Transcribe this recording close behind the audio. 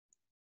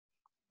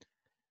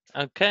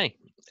Okay,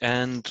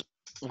 and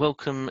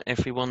welcome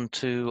everyone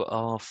to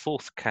our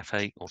fourth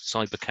cafe or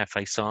cyber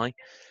cafe Sci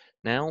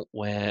now,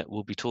 where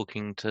we'll be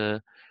talking to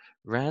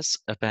Raz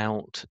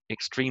about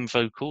extreme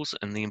vocals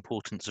and the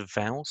importance of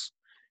vowels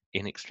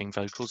in extreme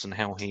vocals and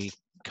how he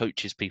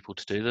coaches people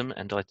to do them.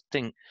 And I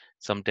think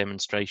some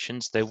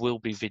demonstrations. There will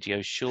be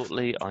videos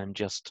shortly. I'm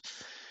just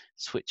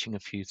switching a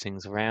few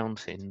things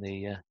around in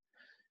the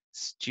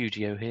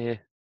studio here.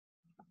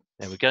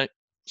 There we go.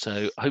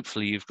 So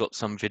hopefully you've got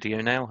some video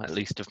now, at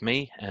least of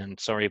me, and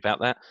sorry about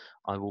that.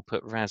 I will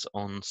put Raz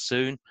on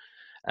soon.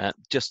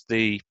 Just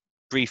the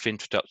brief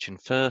introduction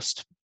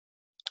first.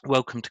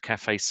 Welcome to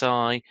Cafe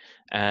Sci.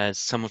 As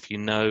some of you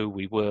know,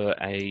 we were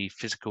a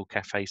physical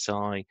Cafe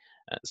Sci,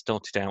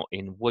 started out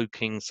in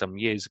Woking some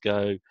years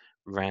ago,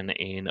 ran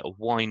in a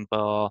wine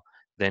bar,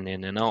 then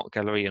in an art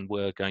gallery, and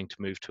were going to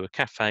move to a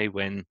cafe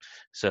when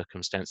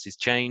circumstances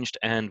changed,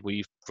 and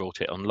we've brought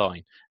it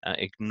online.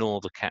 Ignore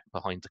the cat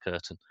behind the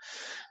curtain.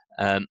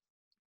 Um,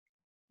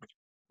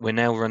 we're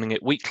now running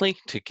it weekly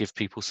to give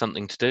people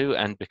something to do,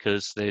 and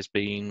because there's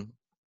been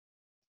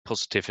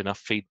positive enough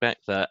feedback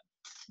that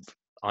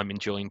I'm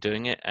enjoying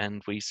doing it,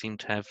 and we seem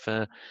to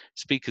have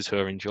speakers who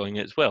are enjoying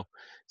it as well.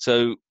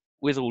 So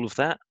with all of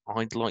that,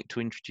 I'd like to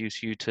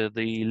introduce you to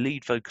the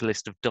lead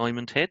vocalist of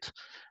Diamond Head,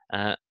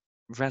 uh,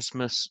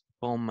 Rasmus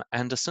Bom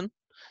Andersen,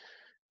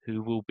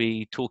 who will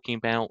be talking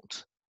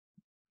about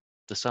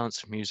the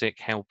science of music,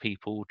 how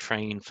people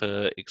train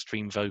for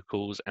extreme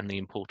vocals, and the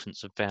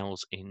importance of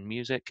vowels in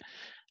music.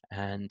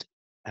 And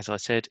as I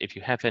said, if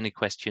you have any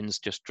questions,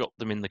 just drop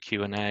them in the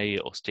Q&A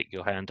or stick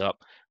your hand up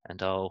and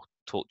I'll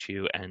talk to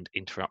you and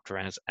interrupt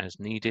Raz as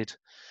needed.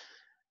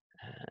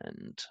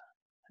 And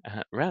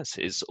Raz,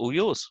 it's all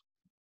yours.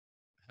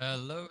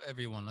 Hello,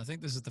 everyone. I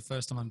think this is the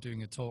first time I'm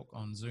doing a talk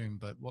on Zoom,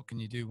 but what can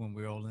you do when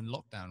we're all in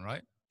lockdown,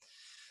 right?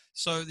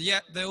 So,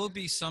 yeah, there will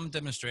be some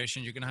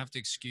demonstration. You're going to have to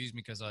excuse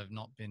me because I've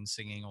not been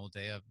singing all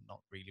day. I've not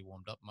really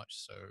warmed up much.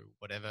 So,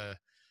 whatever,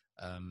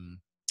 um,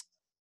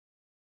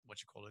 what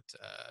you call it,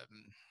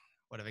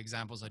 whatever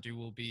examples I do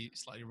will be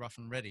slightly rough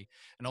and ready.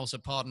 And also,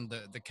 pardon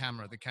the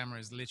camera. The camera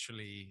is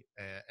literally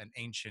an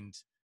ancient,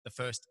 the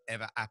first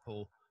ever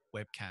Apple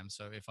webcam.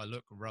 So, if I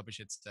look rubbish,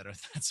 etc.,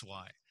 that's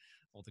why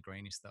all the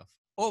grainy stuff.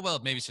 Or, well,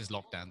 maybe it's just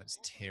lockdown that's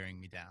tearing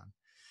me down.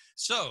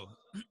 So,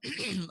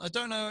 I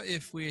don't know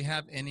if we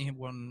have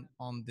anyone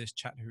on this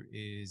chat who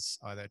is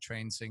either a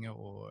trained singer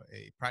or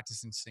a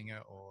practicing singer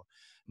or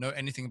know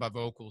anything about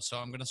vocals. So,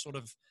 I'm going to sort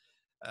of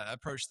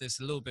approach this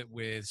a little bit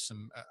with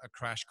a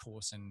crash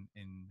course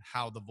in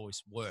how the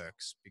voice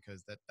works,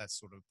 because that's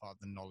sort of part of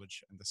the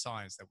knowledge and the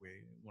science that we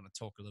want to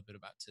talk a little bit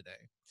about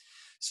today.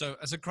 So,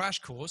 as a crash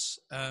course,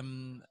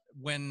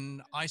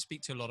 when I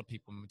speak to a lot of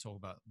people and we talk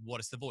about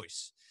what is the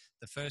voice,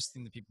 the first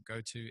thing that people go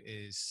to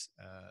is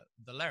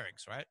the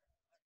larynx, right?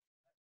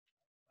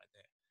 Right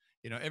there.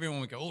 You know, everyone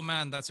would go, "Oh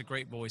man, that's a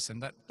great voice,"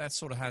 and that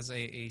sort of has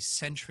a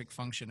centric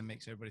function and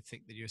makes everybody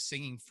think that you're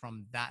singing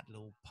from that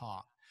little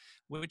part,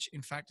 which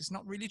in fact is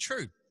not really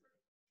true,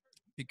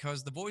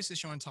 because the voice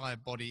is your entire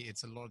body.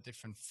 It's a lot of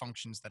different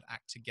functions that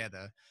act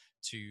together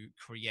to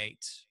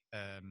create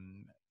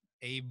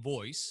a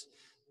voice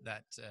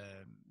that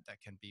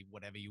can be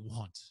whatever you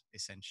want,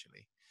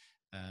 essentially.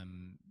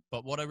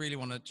 But what I really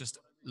want to just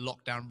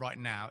lock down right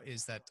now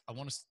is that I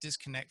want us to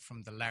disconnect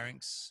from the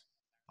larynx,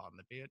 pardon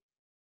the beard,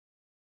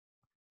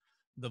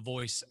 the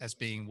voice as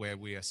being where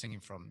we are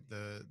singing from.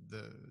 The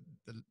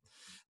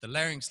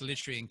larynx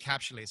literally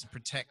encapsulates and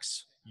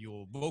protects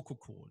your vocal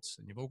cords,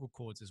 and your vocal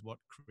cords is what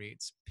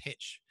creates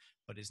pitch,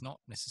 but it's not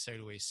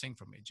necessarily where you sing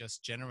from. It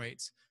just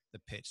generates the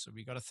pitch. So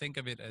we got to think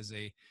of it as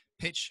a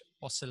pitch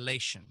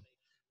oscillation,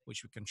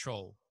 which we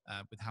control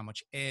with how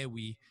much air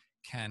we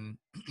can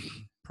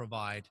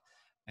provide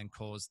and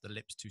cause the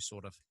lips to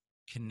sort of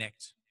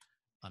connect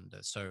under.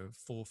 So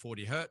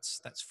 440 hertz,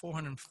 that's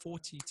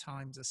 440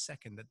 times a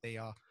second that they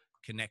are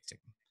connecting.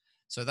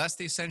 So that's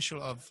the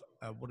essential of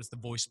what is the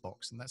voice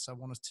box. And that's, I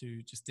want us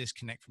to just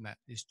disconnect from that.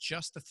 It's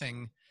just the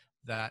thing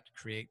that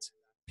creates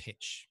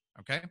pitch.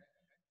 Okay.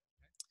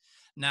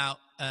 Now,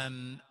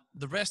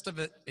 the rest of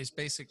it is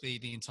basically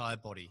the entire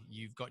body.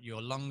 You've got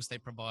your lungs, they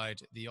provide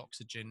the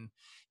oxygen.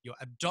 Your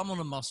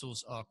abdominal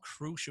muscles are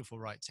crucial for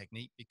right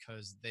technique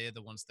because they're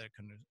the ones that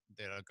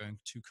are going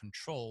to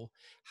control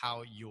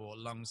how your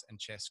lungs and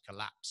chest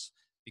collapse.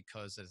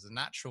 Because as a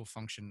natural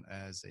function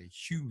as a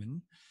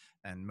human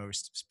and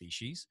most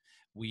species,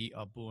 we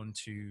are born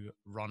to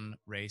run,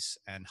 race,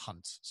 and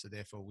hunt. So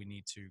therefore, we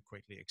need to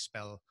quickly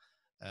expel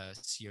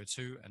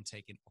CO2 and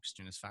take in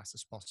oxygen as fast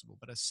as possible.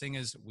 But as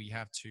singers, we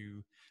have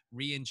to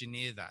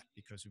re-engineer that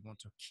because we want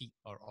to keep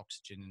our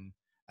oxygen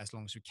as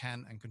long as we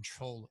can and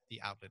control the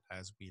outlet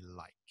as we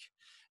like,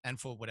 and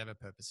for whatever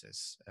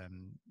purposes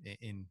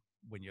in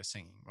when you're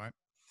singing, right?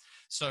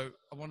 So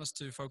I want us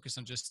to focus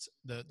on just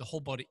the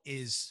whole body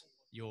is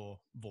your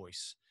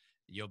voice.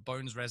 Your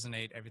bones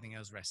resonate, everything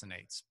else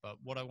resonates. But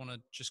what I want to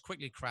just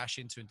quickly crash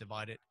into and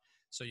divide it.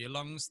 So your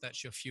lungs,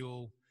 that's your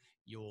fuel.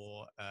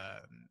 Your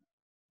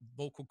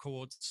vocal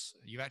cords,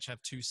 you actually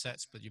have two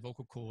sets, but your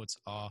vocal cords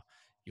are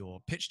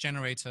your pitch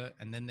generator,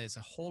 and then there's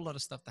a whole lot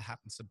of stuff that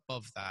happens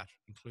above that,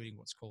 including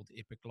what's called the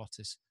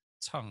epiglottis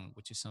tongue,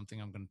 which is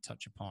something I'm going to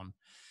touch upon.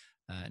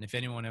 And if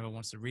anyone ever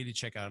wants to really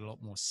check out a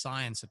lot more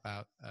science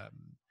about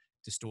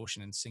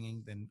distortion and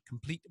singing, then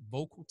Complete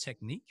Vocal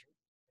Technique,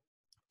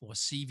 or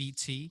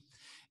CVT,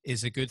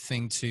 is a good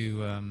thing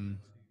to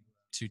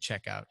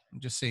check out. I'm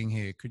just seeing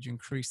here, could you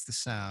increase the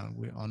sound?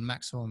 We're on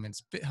maximum,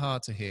 it's a bit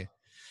hard to hear.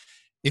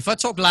 If I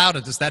talk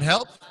louder, does that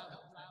help?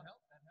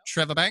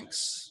 Trevor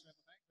Banks?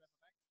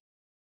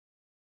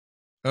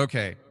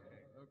 Okay.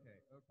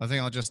 I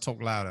think I'll just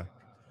talk louder.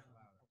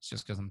 It's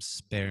just because I'm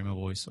sparing my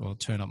voice, or I'll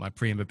turn up my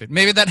preamp a bit.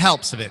 Maybe that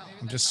helps a bit.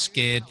 I'm just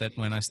scared that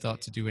when I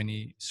start to do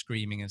any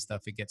screaming and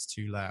stuff, it gets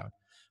too loud.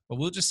 But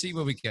we'll just see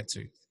where we get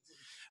to.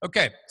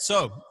 Okay,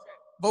 so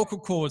vocal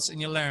cords in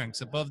your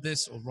larynx. Above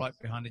this or right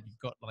behind it, you've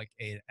got like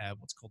a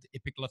what's called the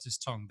epiglottis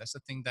tongue. That's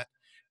the thing that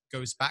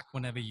goes back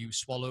whenever you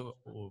swallow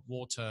or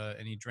water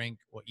any drink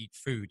or eat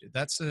food.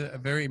 That's a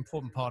very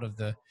important part of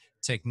the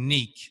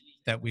technique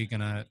that we're going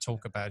to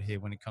talk about here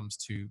when it comes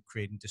to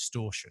creating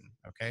distortion.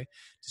 Okay,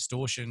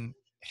 distortion,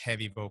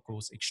 heavy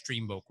vocals,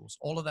 extreme vocals,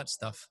 all of that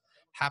stuff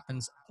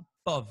happens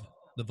above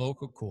the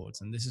vocal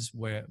cords. And this is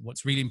where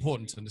what's really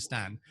important to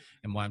understand,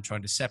 and why I'm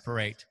trying to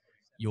separate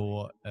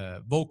your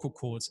vocal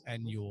cords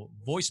and your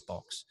voice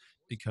box,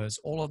 because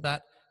all of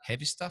that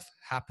heavy stuff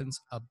happens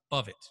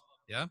above it.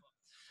 Yeah.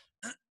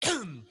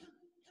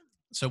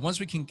 So once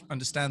we can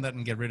understand that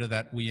and get rid of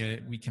that,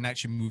 we can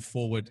actually move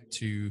forward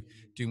to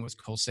doing what's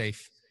called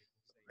safe,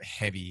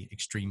 heavy,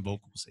 extreme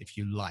vocals, if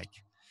you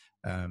like,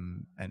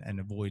 and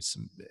avoid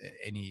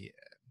any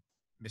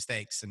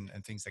mistakes and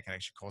things that can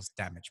actually cause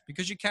damage,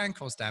 because you can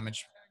cause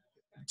damage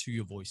to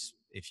your voice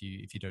if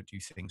you don't do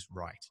things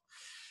right.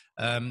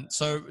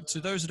 So to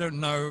those who don't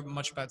know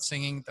much about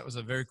singing, that was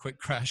a very quick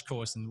crash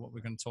course in what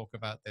we're going to talk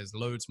about. There's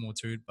loads more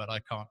to it, but I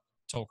can't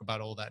talk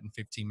about all that in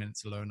 15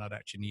 minutes alone. I'd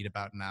actually need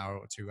about an hour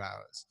or 2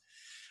 hours.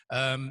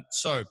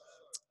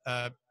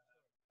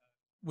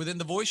 Within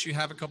the voice, you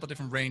have a couple of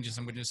different ranges,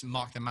 and we'll just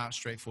mark them out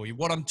straight for you.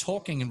 What I'm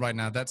talking in right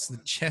now, that's the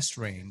chest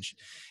range.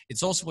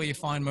 It's also where you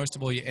find most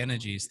of all your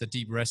energies, the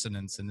deep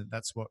resonance, and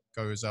that's what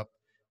goes up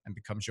and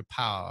becomes your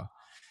power.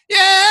 Yay!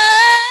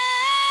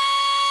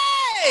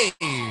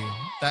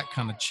 That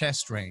kind of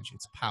chest range,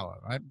 it's power,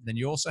 right? Then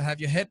you also have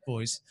your head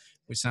voice,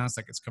 which sounds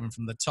like it's coming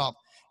from the top.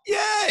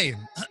 Yay!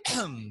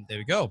 There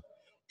we go.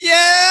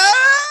 Yeah!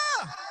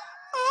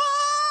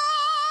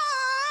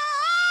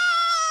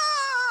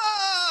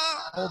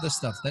 All this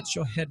stuff, that's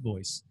your head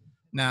voice.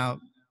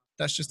 Now,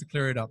 that's just to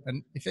clear it up.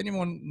 And if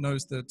anyone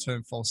knows the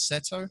term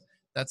falsetto,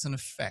 that's an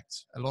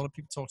effect. A lot of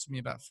people talk to me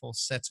about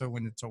falsetto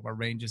when they talk about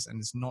ranges, and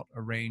it's not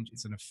a range,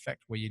 it's an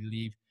effect where you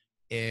leave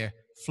air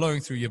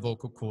flowing through your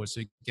vocal cords, so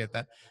you get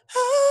that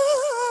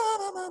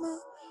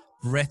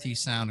breathy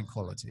sound and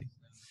quality.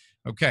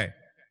 Okay,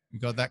 we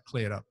got that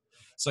cleared up.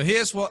 So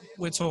here's what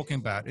we're talking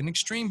about. In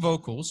extreme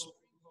vocals,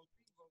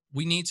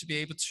 we need to be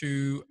able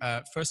to,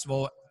 first of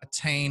all,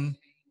 attain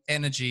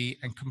energy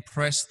and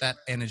compress that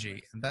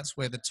energy. And that's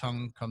where the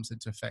tongue comes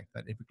into effect,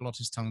 that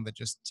epiglottis tongue that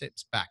just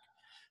tips back.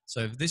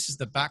 So if this is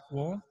the back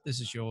wall, this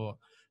is your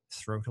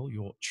throatal,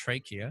 your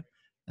trachea,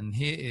 and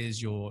here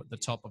is the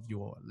top of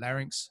your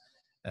larynx,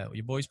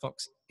 your voice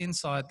box.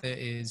 Inside there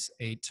is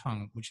a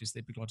tongue, which is the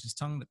epiglottis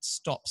tongue that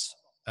stops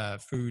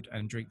food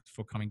and drink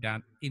from coming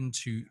down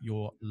into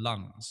your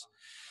lungs.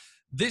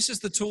 This is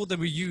the tool that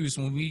we use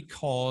when we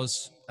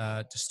cause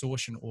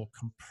distortion or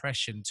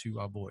compression to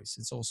our voice.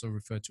 It's also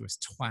referred to as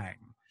twang.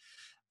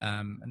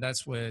 And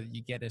that's where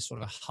you get a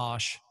sort of a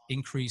harsh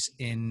increase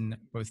in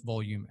both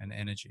volume and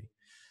energy.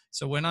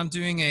 So when I'm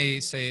doing a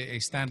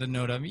standard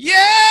note, I'm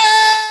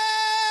yeah!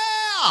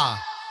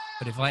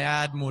 But if I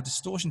add more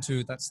distortion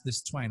to it, that's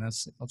this twang.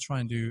 I'll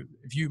try and do,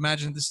 if you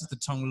imagine this is the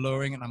tongue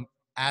lowering and I'm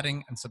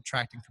adding and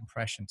subtracting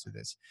compression to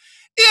this.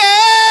 Yeah!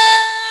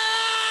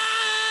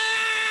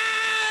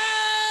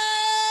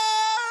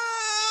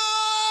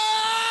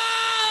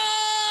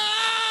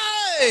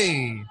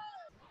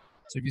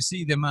 So if you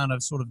see the amount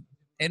of sort of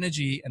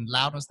energy and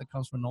loudness that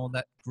comes from all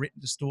that grit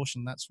and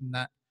distortion, that's from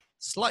that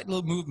slight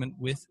little movement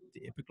with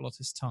the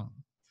epiglottis tongue.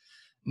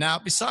 Now,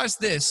 besides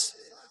this,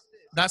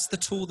 that's the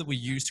tool that we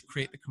use to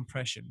create the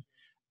compression.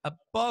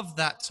 Above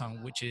that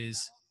tongue, which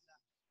is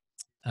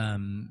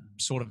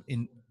sort of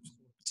in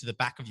to the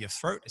back of your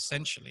throat,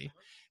 essentially,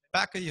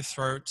 back of your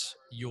throat,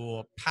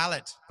 your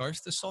palate,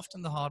 both the soft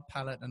and the hard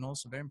palate, and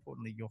also very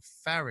importantly, your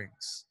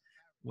pharynx,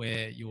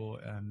 where your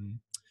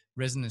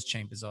resonance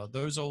chambers are.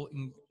 Those are all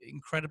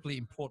incredibly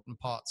important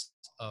parts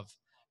of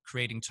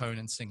creating tone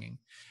and singing.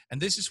 And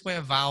this is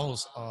where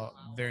vowels are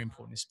very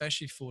important,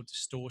 especially for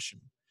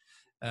distortion.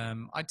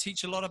 I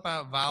teach a lot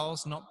about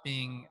vowels not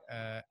being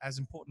as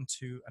important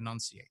to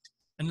enunciate.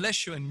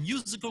 Unless you're in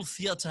musical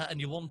theater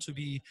and you want to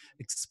be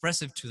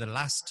expressive to the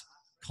last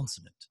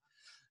consonant.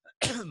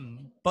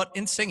 But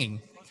in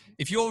singing,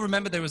 if you all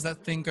remember, there was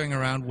that thing going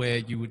around where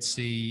you would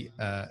see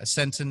a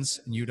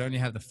sentence and you'd only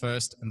have the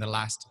first and the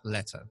last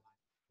letter.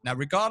 Now,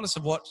 regardless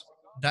of what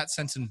that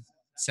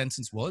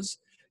sentence was,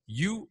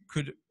 you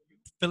could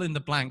fill in the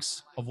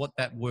blanks of what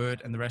that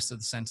word and the rest of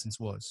the sentence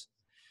was.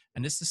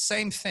 And it's the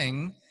same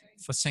thing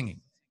for singing,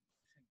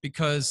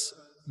 because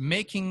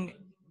making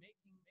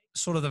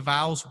sort of the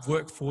vowels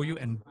work for you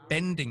and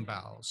bending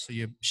vowels. So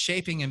you're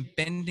shaping and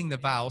bending the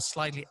vowels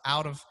slightly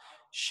out of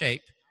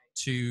shape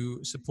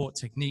to support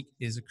technique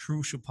is a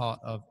crucial part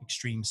of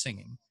extreme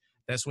singing.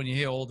 That's when you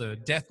hear all the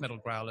death metal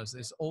growlers.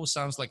 This all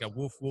sounds like a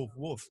woof, woof,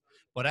 woof.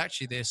 But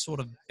actually, they're sort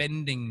of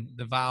bending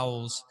the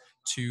vowels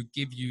to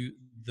give you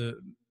the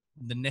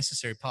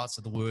necessary parts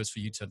of the words for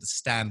you to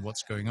understand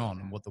what's going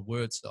on and what the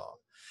words are.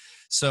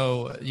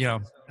 So,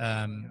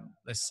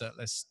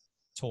 let's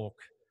talk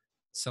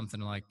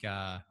something like,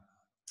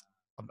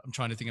 I'm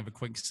trying to think of a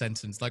quick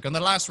sentence. Like on the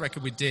last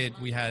record we did,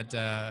 we had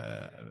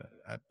a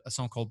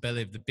song called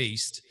Belly of the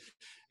Beast.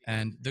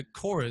 And the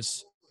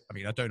chorus, I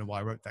mean, I don't know why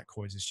I wrote that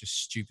chorus, it's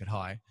just stupid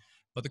high.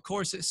 But the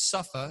chorus is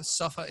suffer,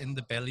 suffer in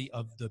the belly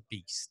of the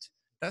beast.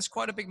 That's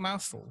quite a big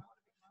mouthful.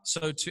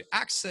 So to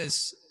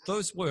access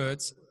those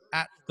words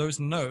at those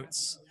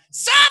notes,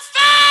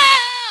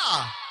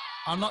 suffer!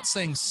 I'm not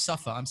saying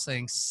suffer, I'm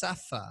saying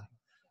suffer.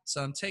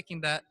 So I'm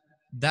taking that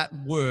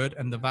word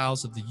and the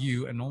vowels of the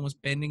U and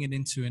almost bending it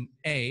into an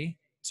A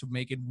to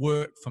make it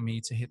work for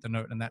me to hit the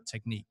note in that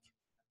technique,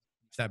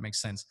 if that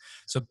makes sense.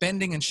 So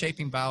bending and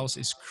shaping vowels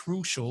is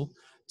crucial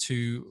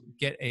to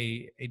get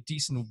a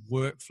decent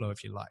workflow,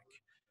 if you like.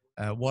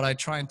 What I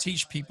try and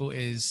teach people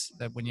is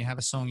that when you have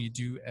a song, you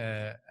do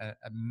a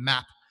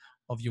map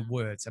of your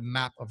words, a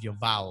map of your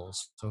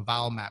vowels, so a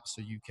vowel map,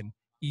 so you can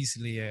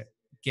easily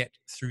get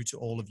through to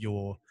all of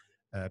your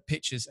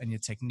pitches and your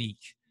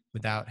technique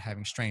without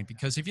having strain.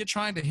 Because if you're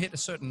trying to hit a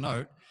certain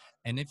note,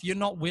 and if you're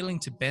not willing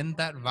to bend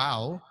that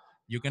vowel,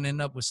 you're going to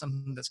end up with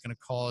something that's going to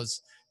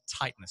cause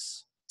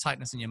tightness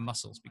in your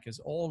muscles, because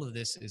all of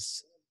this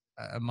is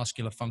a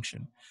muscular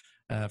function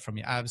from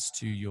your abs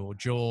to your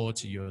jaw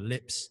to your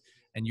lips,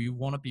 and you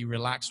want to be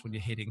relaxed when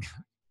you're hitting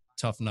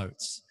tough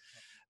notes.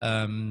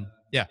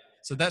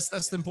 So that's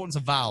the importance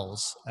of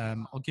vowels.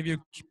 I'll give you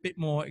a bit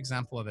more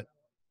example of it.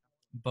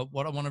 But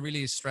what I want to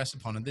really stress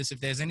upon, and this,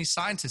 if there's any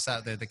scientists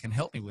out there that can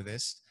help me with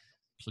this,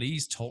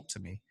 please talk to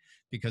me,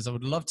 because I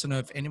would love to know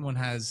if anyone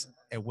has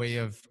a way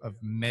of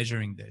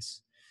measuring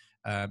this.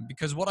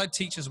 Because what I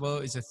teach as well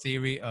is a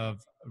theory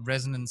of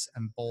resonance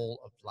and ball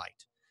of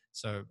light.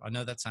 So I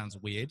know that sounds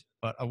weird,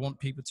 but I want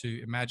people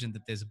to imagine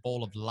that there's a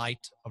ball of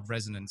light of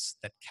resonance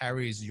that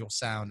carries your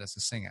sound as a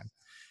singer.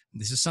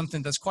 And this is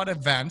something that's quite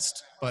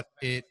advanced, but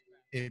it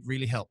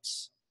really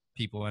helps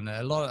people. And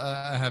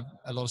I have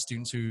a lot of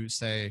students who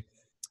say,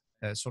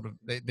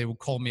 they will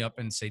call me up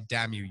and say,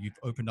 damn you, you've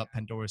opened up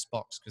Pandora's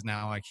box, because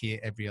now I hear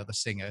every other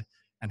singer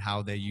and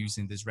how they're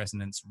using this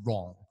resonance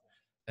wrong.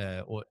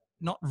 Or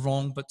not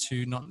wrong, but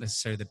to not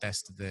necessarily the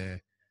best of their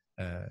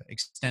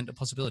extent of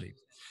possibility.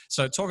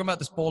 So talking about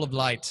this ball of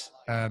light,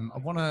 I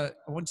want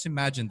to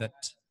imagine that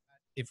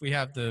if we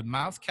have the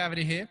mouth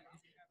cavity here,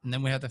 and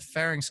then we have the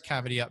pharynx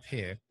cavity up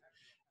here,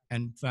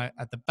 and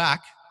at the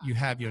back, you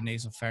have your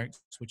nasal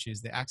pharynx, which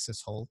is the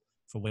access hole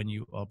for when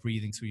you are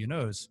breathing through your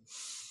nose.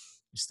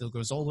 It still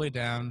goes all the way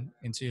down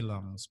into your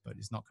lungs, but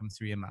it's not coming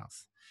through your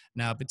mouth.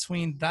 Now,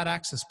 between that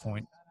access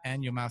point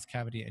and your mouth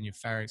cavity and your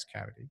pharynx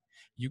cavity,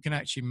 you can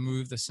actually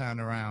move the sound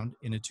around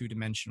in a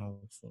two-dimensional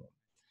form.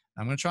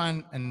 I'm going to try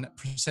and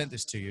present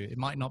this to you. It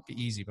might not be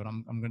easy, but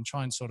I'm going to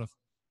try and sort of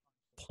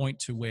point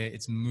to where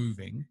it's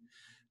moving.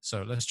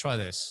 So let's try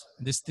this.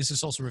 This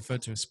is also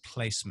referred to as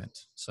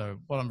placement. So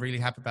what I'm really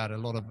happy about, a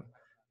lot of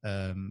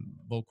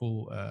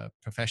vocal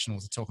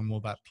professionals are talking more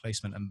about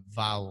placement and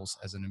vowels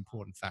as an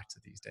important factor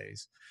these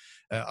days.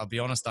 I'll be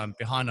honest, I'm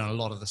behind on a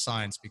lot of the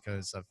science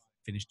because I've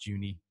finished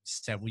uni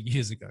several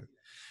years ago.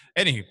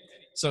 Anywho,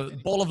 so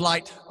ball of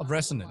light of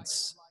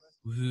resonance.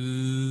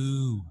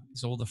 Ooh,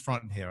 it's all the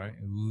front here, right?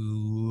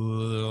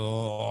 Ooh.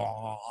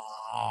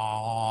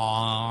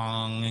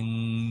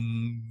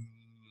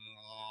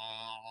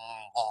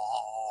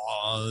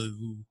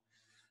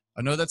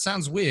 I know that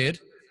sounds weird,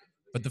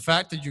 but the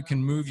fact that you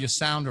can move your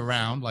sound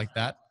around like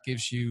that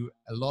gives you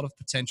a lot of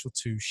potential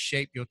to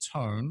shape your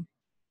tone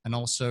and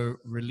also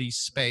release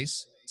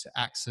space to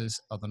access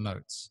other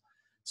notes.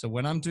 So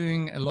when I'm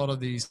doing a lot of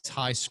these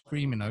high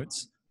screaming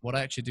notes, what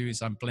I actually do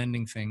is I'm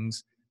blending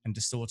things and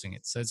distorting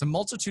it. So it's a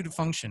multitude of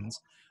functions,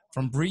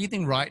 from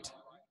breathing right,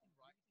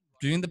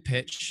 doing the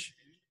pitch,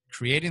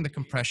 creating the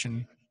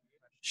compression,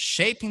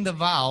 shaping the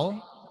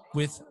vowel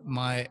with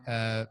my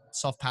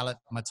soft palate,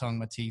 my tongue,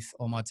 my teeth,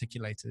 or my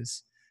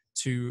articulators,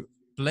 to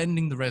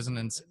blending the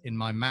resonance in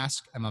my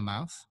mask and my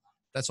mouth.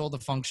 That's all the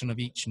function of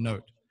each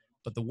note.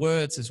 But the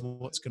words is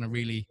what's going to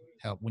really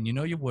help. When you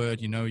know your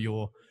word, you know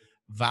your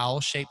vowel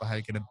shape, or how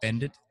you're going to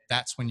bend it,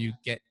 that's when you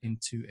get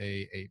into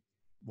a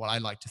what I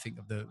like to think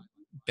of the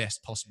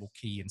best possible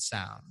key and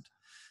sound.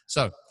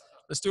 So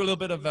let's do a little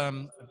bit of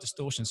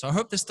distortion. So I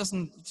hope this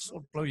doesn't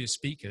sort of blow your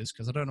speakers,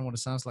 because I don't know what it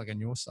sounds like on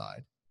your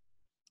side.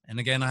 And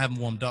again, I haven't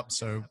warmed up,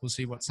 so we'll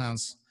see what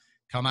sounds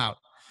come out.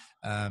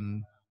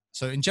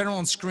 So in general,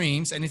 on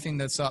screams, anything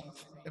that's up,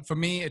 for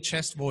me, a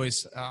chest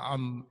voice,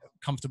 I'm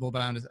comfortable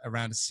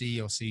around a C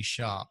or C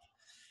sharp.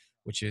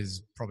 which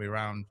is probably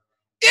around.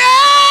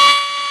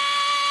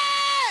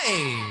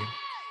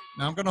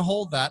 Now I'm going to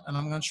hold that, and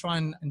I'm going to try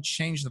and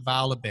change the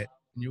vowel a bit,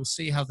 and you'll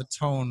see how the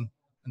tone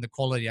and the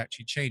quality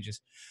actually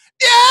changes.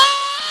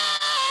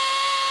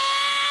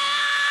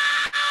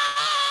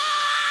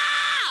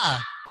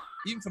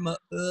 Even from a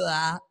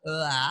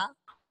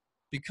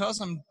because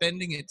I'm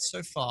bending it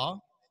so far,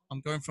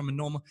 I'm going from a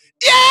normal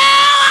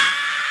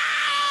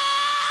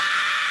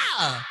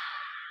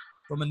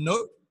from a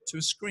note to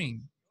a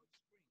scream.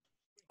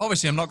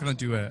 Obviously, I'm not going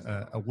to do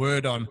a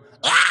word on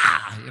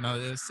you know,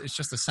 it's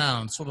just a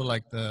sound, sort of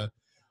like the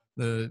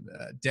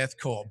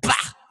deathcore,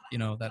 you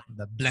know, that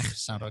the blech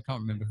sound. I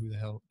can't remember who the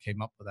hell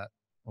came up with that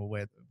or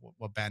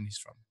what band he's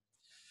from.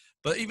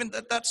 But even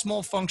that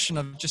small function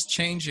of just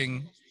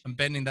changing and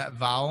bending that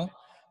vowel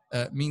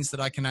means that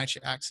I can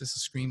actually access a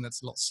scream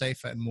that's a lot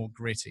safer and more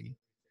gritty.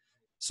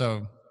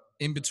 So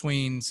in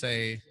between,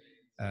 say,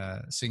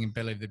 singing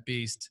Belly of the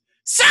Beast,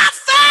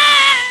 suffer,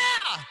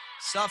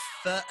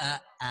 suffer,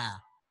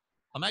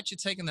 I'm actually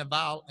taking the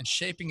vowel and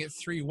shaping it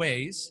 3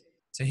 ways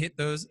to hit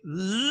those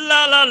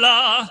la la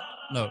la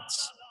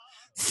notes.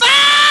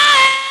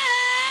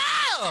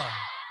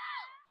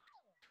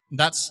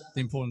 That's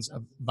the importance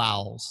of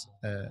vowels,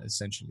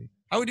 essentially.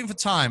 How are we doing for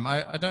time?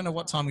 I don't know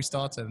what time we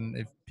started and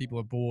if people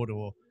are bored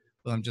or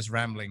I'm just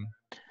rambling.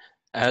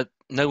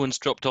 No one's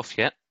dropped off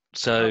yet,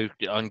 so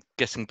I'm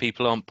guessing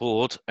people aren't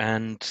bored.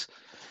 And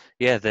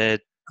yeah,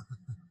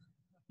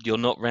 you're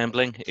not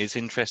rambling. It's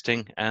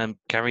interesting.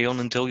 Carry on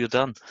until you're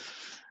done.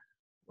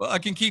 Well, I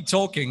can keep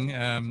talking.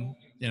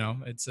 You know,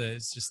 it's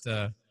just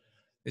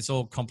it's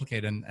all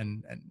complicated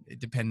and it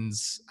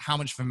depends how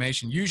much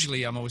information.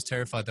 Usually I'm always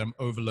terrified that I'm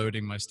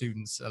overloading my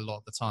students a lot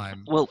of the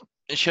time. Well,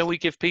 shall we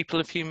give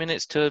people a few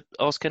minutes to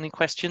ask any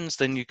questions?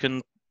 Then you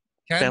can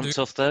bounce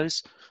off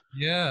those.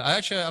 Yeah,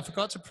 I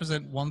forgot to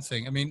present one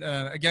thing. I mean,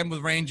 again,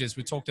 with ranges,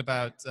 we talked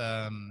about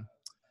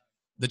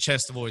the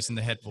chest voice and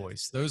the head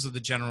voice. Those are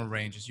the general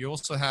ranges. You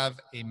also have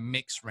a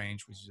mix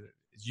range, which is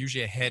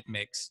usually a head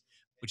mix,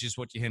 which is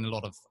what you hear in a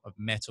lot of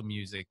metal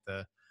music,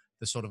 the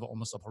sort of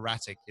almost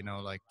operatic, you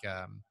know, like,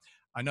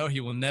 I know he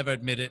will never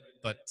admit it,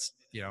 but,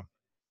 you know,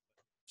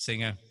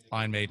 singer,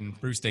 Iron Maiden,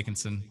 Bruce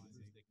Dickinson,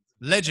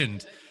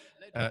 legend,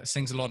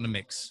 sings a lot in the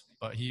mix,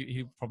 but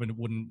he probably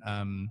wouldn't.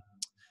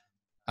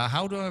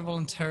 How do I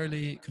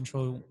voluntarily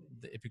control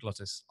the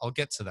epiglottis? I'll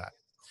get to that.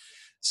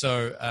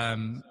 So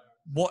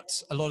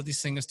what a lot of these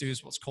singers do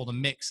is what's called a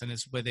mix, and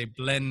it's where they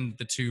blend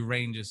the 2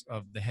 ranges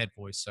of the head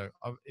voice. So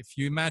if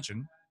you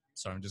imagine,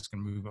 sorry, I'm just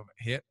going to move over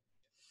here.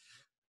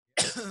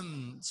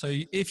 So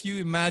if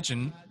you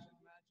imagine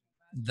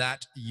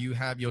that you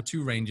have your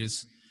 2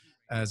 ranges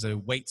as a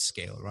weight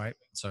scale, right?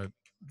 So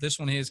this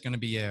one here is going to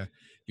be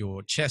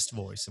your chest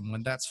voice, and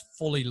when that's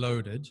fully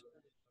loaded,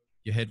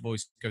 your head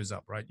voice goes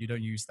up, right? You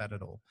don't use that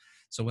at all.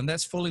 So when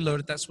that's fully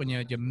loaded, that's when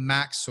you're at your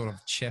max sort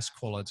of chest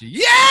quality.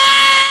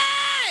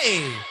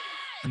 Yay!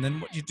 And then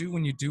what you do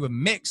when you do a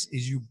mix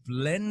is you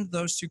blend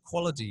those 2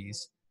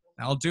 qualities.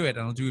 And I'll do it,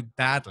 and I'll do it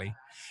badly.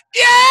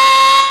 Yeah!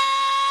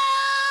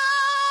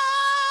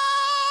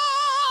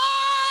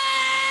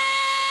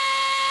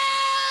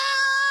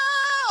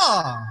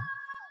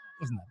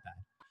 Wasn't that bad?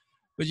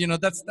 But you know,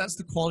 that's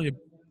the quality of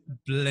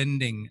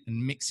blending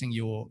and mixing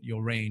your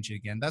range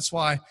again. That's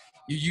why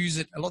you use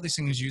it. A lot of these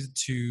singers use it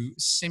to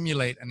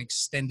simulate an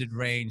extended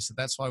range. So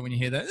that's why when you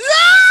hear that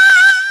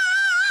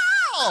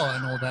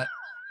and all that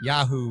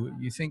Yahoo,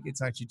 you think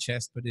it's actually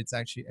chest, but it's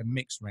actually a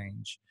mixed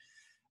range.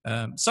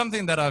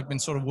 Something that I've been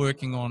sort of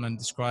working on and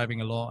describing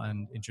a lot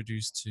and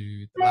introduced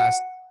to the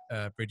last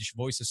British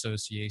Voice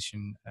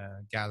Association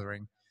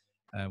gathering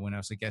when I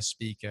was a guest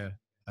speaker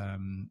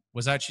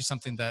was actually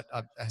something that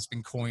has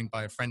been coined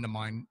by a friend of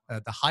mine,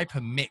 the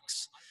hyper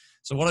mix.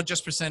 So what I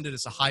just presented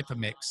is a hyper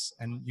mix,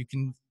 and you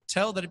can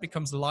tell that it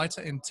becomes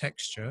lighter in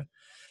texture,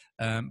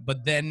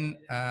 but then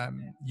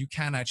you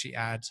can actually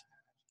add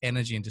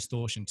energy and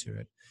distortion to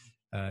it.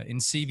 In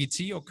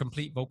CVT or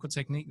complete vocal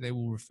technique, they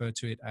will refer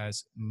to it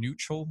as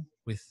neutral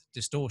with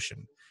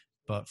distortion.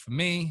 But for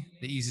me,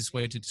 the easiest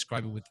way to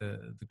describe it with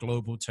the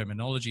global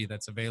terminology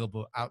that's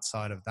available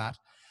outside of that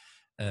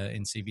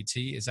in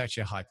CVT is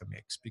actually a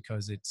hypermix,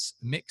 because it's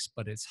a mix,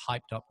 but it's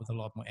hyped up with a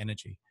lot more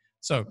energy.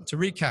 So to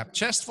recap,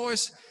 chest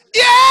voice,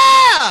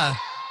 yeah!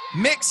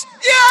 Mix,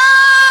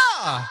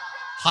 yeah!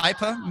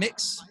 Hyper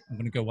mix, I'm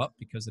going to go up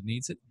because it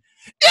needs it.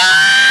 Yeah!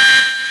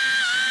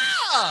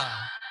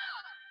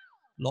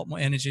 A lot more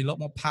energy, a lot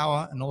more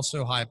power, and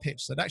also higher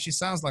pitch. So it actually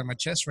sounds like my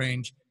chest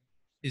range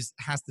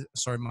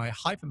my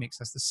hypermix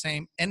has the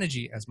same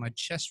energy as my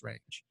chest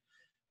range,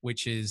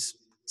 which is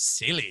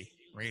silly,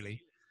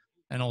 really.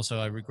 And also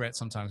I regret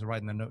sometimes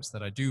writing the notes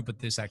that I do, but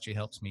this actually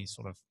helps me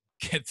sort of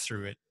get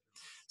through it.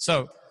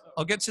 So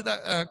I'll get to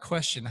that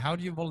question. How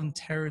do you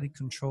voluntarily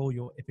control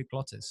your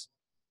epiglottis?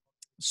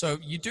 So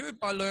you do it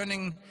by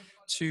learning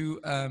to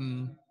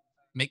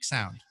make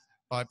sound,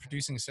 by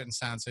producing a certain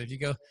sound. So if you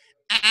go,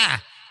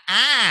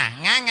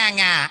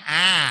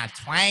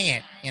 twang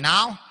it, you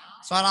know?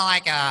 Sort of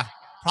like a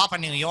proper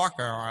New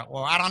Yorker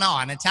or I don't know,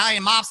 an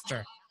Italian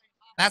mobster.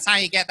 That's how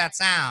you get that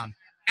sound.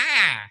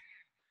 Ah.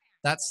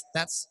 That's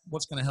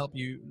what's going to help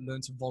you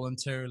learn to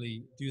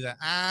voluntarily do that.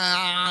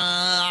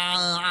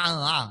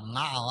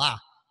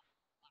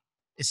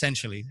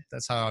 Essentially,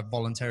 that's how I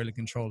voluntarily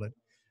control it.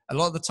 A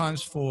lot of the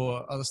times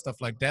for other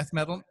stuff like death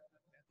metal,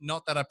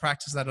 not that I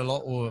practice that a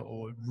lot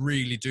or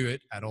really do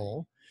it at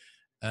all.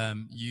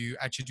 You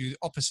actually do the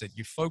opposite.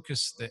 You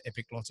focus the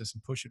epiglottis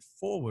and push it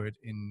forward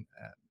in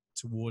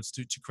towards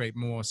to create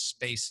more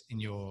space in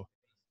your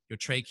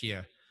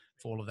trachea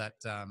for all of that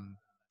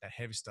that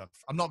heavy stuff.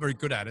 I'm not very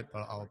good at it,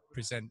 but I'll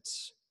present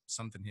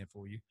something here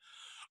for you.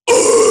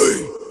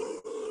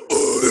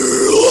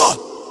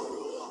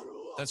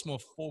 That's more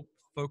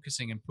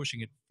focusing and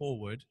pushing it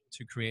forward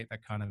to create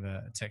that kind of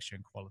a texture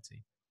and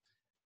quality.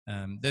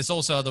 There's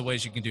also other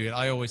ways you can do it.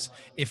 I always,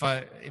 if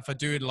I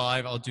do it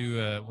live, I'll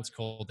do what's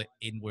called the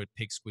inward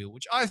pig squeal,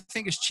 which I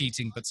think is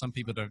cheating, but some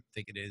people don't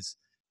think it is.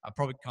 I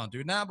probably can't do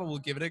it now, but we'll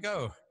give it a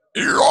go.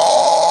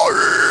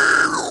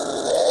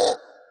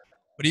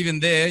 But even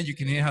there, you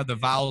can hear how the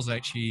vowels are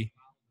actually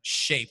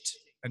shaped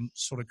and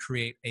sort of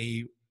create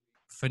a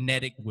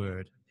phonetic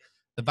word.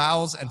 The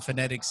vowels and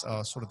phonetics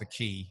are sort of the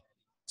key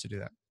to do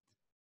that.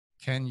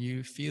 Can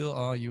you feel,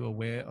 are you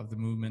aware of the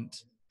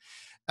movement?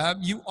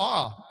 You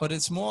are, but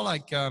it's more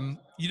like,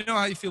 you know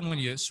how you feel when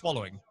you're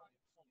swallowing?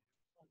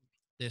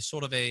 There's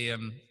sort of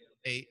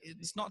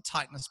it's not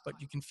tightness, but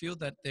you can feel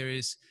that there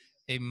is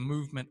a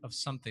movement of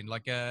something,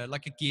 like a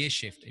gear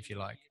shift, if you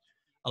like.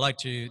 I like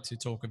to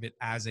talk of it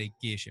as a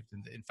gear shift.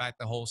 And in fact,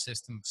 the whole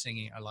system of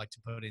singing, I like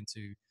to put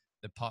into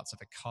the parts of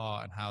a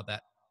car and how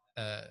that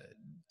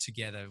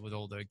together with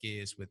all the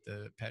gears, with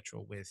the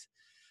petrol, with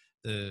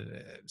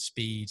the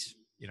speed,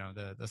 you know,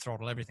 the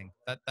throttle, everything.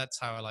 That's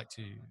how I like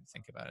to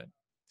think about it.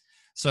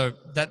 So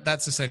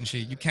that's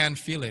essentially, you can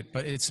feel it,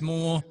 but it's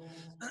more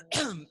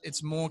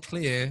it's more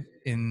clear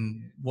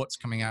in what's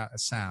coming out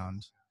as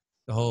sound.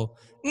 The whole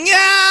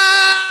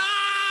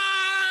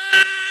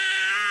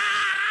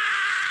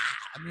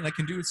I mean, I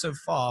can do it so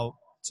far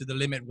to the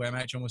limit where I'm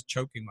actually almost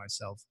choking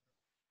myself.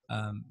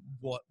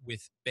 What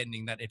with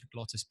bending that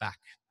epiglottis back.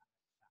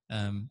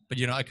 But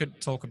you know, I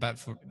could talk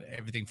about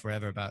everything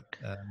forever about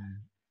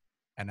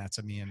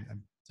anatomy and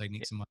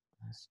techniques and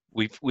mindfulness.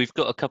 We've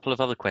got a couple of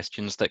other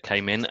questions that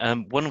came in.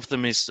 One of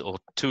them is, or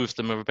two of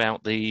them are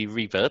about the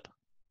reverb.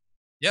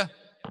 Yeah.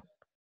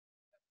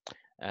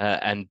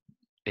 And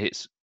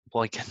it's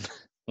why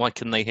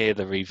can they hear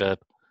the reverb?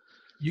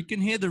 You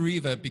can hear the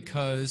reverb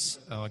because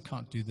I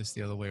can't do this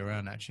the other way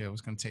around. Actually, I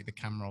was going to take the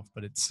camera off,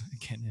 but it's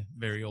again a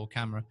very old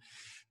camera.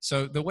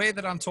 So the way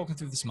that I'm talking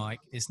through this mic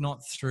is not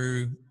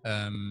through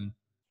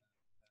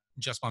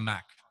just my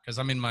Mac, because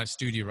I'm in my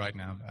studio right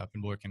now. I've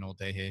been working all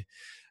day here.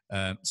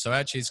 So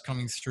actually it's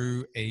coming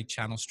through a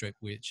channel strip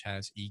which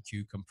has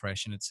EQ,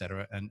 compression,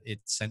 etc., and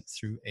it's sent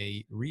through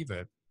a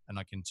reverb, and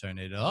I can turn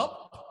it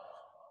up.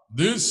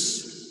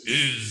 This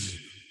is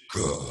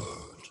good.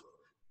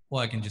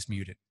 Or I can just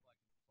mute it,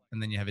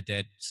 and then you have a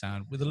dead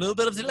sound with a little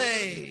bit of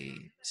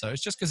delay. So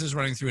it's just because it's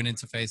running through an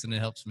interface, and it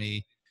helps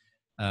me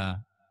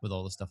with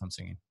all the stuff I'm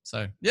singing.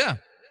 So yeah,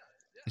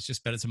 it's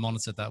just better to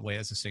monitor it that way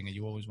as a singer.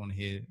 You always want to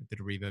hear a bit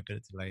of reverb, a bit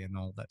of delay, and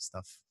all that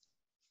stuff.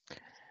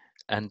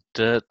 And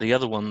the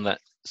other one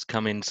that's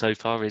come in so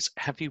far is,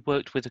 have you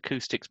worked with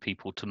acoustics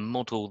people to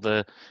model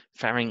the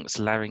pharynx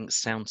larynx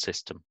sound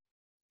system?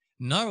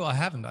 No, I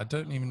haven't. I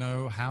don't even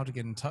know how to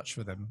get in touch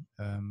with them.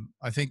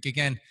 I think,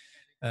 again,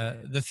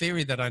 the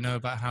theory that I know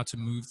about how to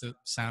move the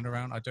sound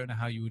around, I don't know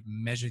how you would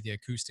measure the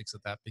acoustics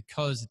of that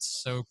because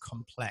it's so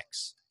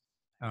complex.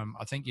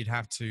 I think you'd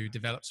have to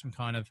develop some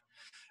kind of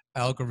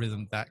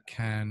algorithm that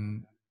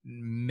can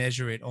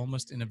measure it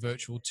almost in a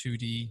virtual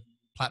 2D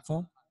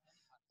platform.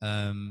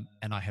 And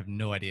I have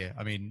no idea.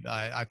 I mean,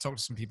 I talked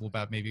to some people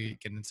about maybe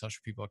getting in touch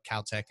with people at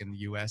Caltech in the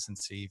US and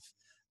see if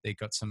they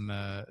got some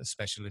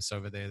specialists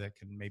over there that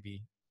can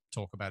maybe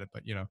talk about it.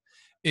 But you know,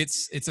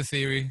 it's a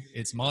theory.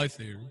 It's my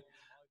theory,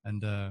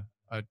 and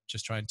I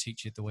just try and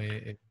teach it the way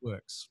it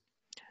works.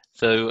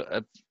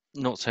 So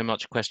not so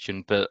much a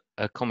question, but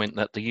a comment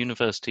that the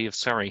University of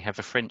Surrey have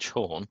a French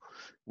horn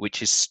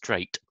which is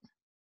straight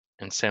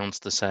and sounds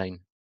the same.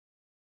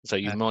 So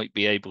you might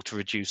be able to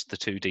reduce the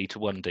 2D to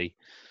 1D.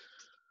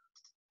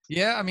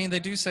 Yeah, I mean,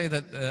 they do say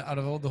that out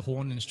of all the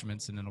horn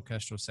instruments in an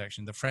orchestral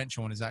section, the French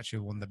horn is actually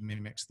one that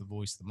mimics the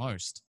voice the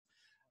most.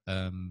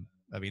 I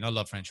mean, I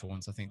love French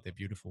horns. I think they're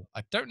beautiful.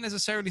 I don't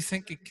necessarily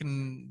think it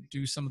can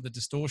do some of the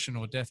distortion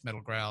or death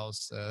metal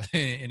growls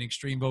in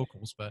extreme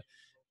vocals, but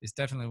it's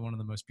definitely one of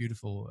the most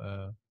beautiful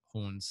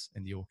horns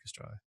in the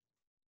orchestra.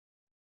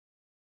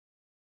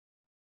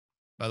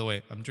 By the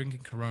way, I'm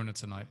drinking Corona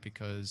tonight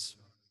because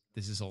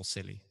this is all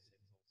silly.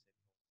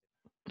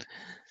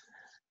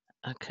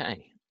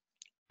 Okay.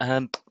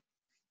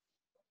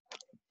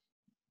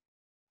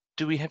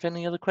 Do we have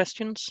any other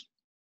questions?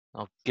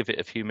 I'll give it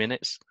a few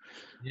minutes.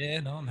 Yeah,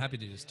 no, I'm happy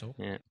to just talk.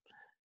 Yeah.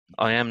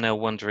 I am now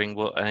wondering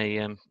what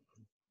a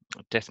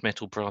death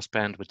metal brass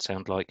band would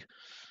sound like.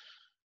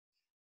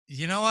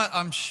 You know what?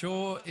 I'm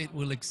sure it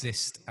will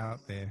exist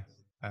out there.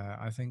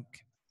 I think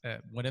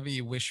whatever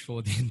you wish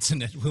for, the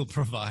internet will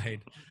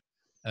provide.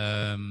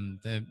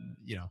 There's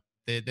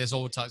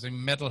all types. I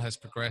mean, metal has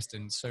progressed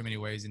in so many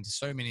ways into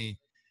so many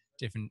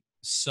different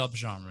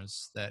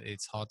subgenres that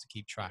it's hard to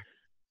keep track,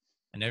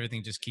 and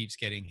everything just keeps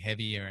getting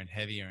heavier and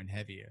heavier and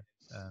heavier.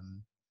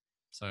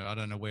 So I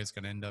don't know where it's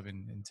going to end up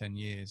in 10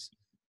 years.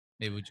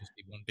 It would just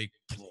be one big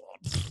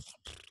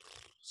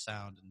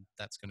sound, and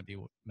that's going to be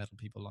what metal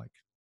people like.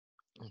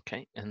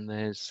 Okay, and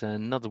there's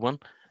another one.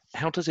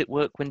 How does it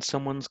work when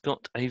someone's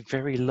got a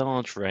very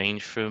large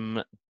range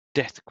from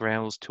death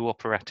growls to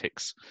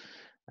operatics?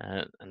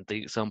 And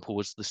the example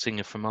was the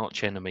singer from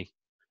Arch Enemy.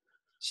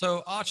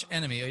 So Arch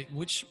Enemy,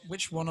 which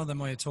one of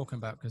them are you talking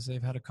about? Because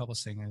they've had a couple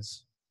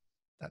singers.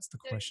 That's the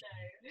question.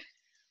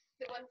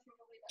 The one from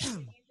probably like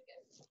 10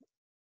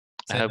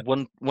 years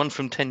ago. One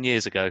from 10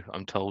 years ago,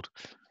 I'm told.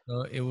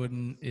 So it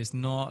wouldn't. It's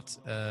not.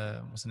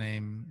 What's her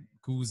name?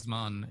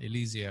 Guzman,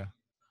 Elysia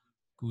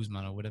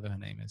Guzman, or whatever her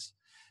name is.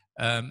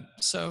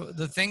 So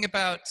the thing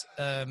about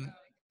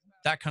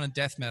that kind of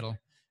death metal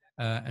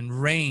and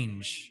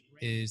range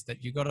is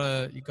that you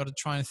gotta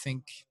try and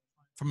think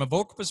from a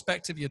vocal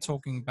perspective. You're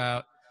talking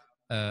about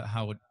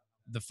how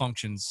the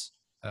functions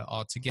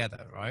are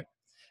together, right?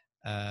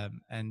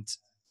 And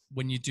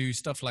when you do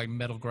stuff like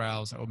metal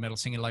growls or metal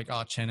singing like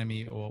Arch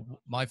Enemy, or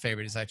my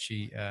favorite is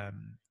actually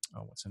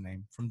what's her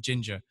name, from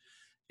Ginger.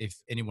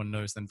 If anyone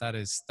knows them, that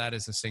is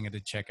a singer to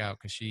check out,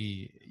 because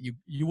you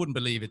wouldn't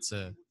believe it's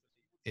a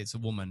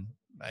woman,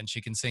 and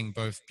she can sing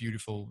both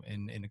beautiful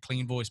in a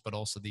clean voice, but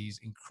also these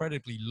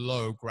incredibly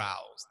low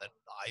growls that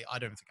I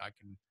don't think I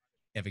can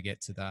ever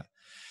get to that.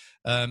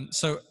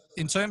 So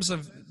in terms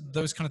of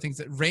those kind of things,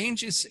 that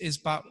range is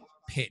about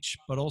pitch,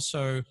 but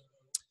also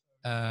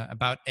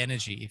about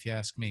energy, if you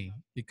ask me,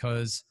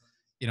 because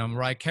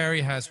Mariah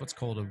Carey has what's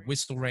called a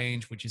whistle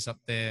range, which is up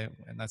there,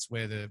 and that's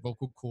where the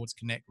vocal cords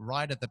connect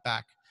right at the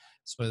back.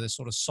 So they're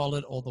sort of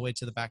solid all the way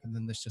to the back, and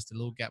then there's just a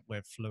little gap where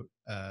it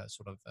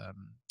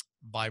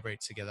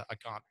vibrate together. I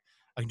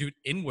can do it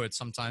inwards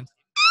sometimes,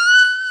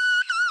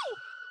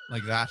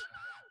 like that,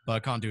 but I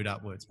can't do it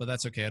outwards. But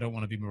that's okay. I don't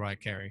want to be Mariah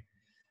Carey.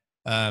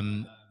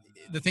 The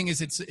thing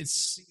is,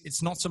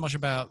 it's not so much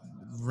about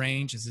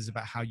range as it is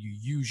about how you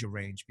use your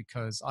range,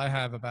 because I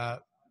have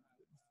about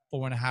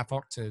 4.5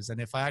 octaves, and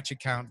if I actually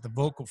count the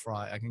vocal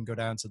fry, I can go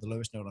down to the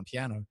lowest note on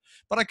piano,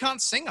 but I can't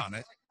sing on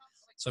it.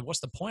 So what's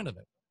the point of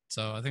it?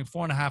 So I think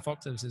 4.5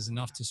 octaves is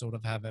enough to sort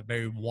of have a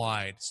very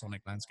wide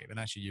sonic landscape, and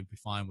actually you'll be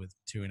fine with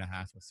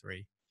 2.5 or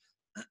 3.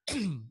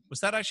 Was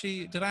that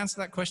actually, did I answer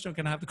that question, or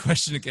can I have the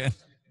question again?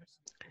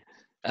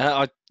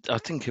 I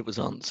think it was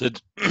answered,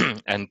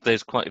 and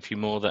there's quite a few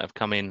more that have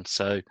come in,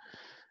 so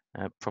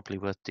probably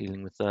worth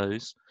dealing with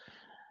those.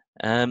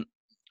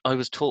 I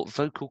was taught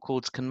vocal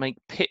cords can make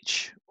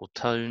pitch or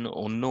tone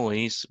or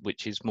noise,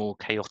 which is more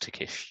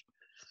chaotic-ish.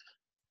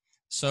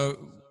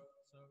 So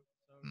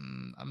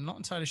I'm not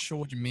entirely sure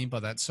what you mean by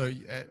that. So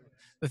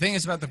the thing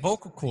is about the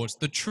vocal cords,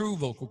 the true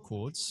vocal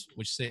cords,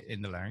 which sit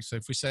in the larynx. So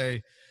if we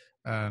say,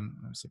 let me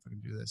see if I can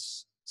do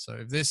this. So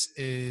if this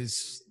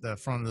is the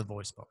front of the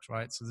voice box,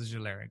 right? So this is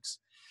your larynx.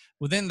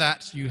 Within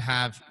that, you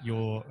have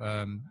your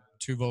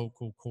two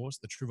vocal cords,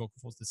 the true vocal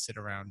cords that sit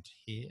around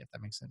here, if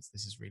that makes sense.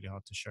 This is really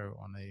hard to show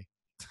on a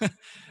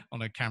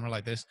on a camera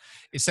like this.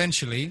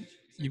 Essentially,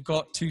 you've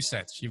got two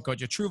sets. You've got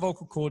your true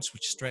vocal cords,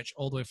 which stretch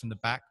all the way from the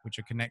back, which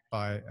are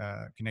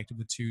connected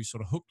with two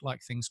sort of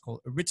hook-like things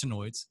called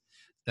arytenoids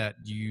that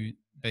you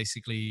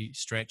basically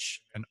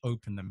stretch and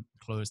open them,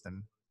 close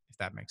them, if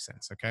that makes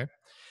sense, okay?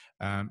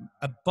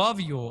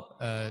 Above your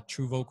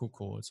true vocal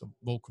cords or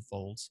vocal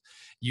folds,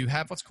 you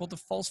have what's called the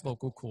false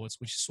vocal cords,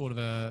 which is sort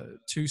of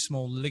two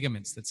small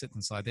ligaments that sit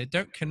inside. They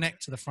don't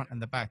connect to the front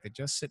and the back. They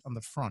just sit on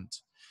the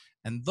front.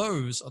 And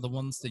those are the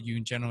ones that you,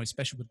 in general,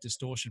 especially with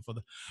distortion for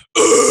the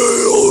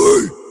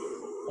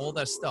all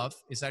that stuff,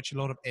 is actually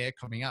a lot of air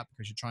coming out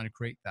because you're trying to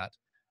create that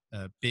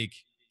big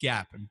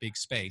gap and big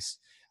space.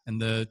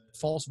 And the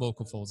false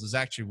vocal folds is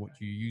actually what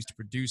you use to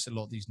produce a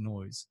lot of these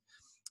noise.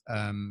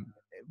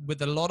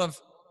 With a lot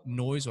of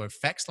noise or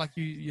effects like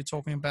you're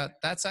talking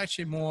about, that's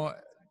actually more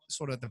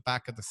sort of at the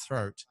back of the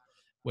throat,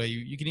 where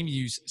you can even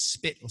use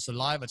spit or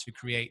saliva to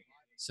create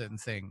certain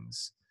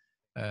things.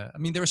 I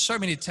mean, there are so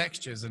many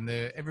textures, and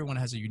everyone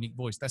has a unique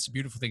voice. That's the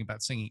beautiful thing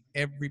about singing.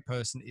 Every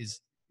person is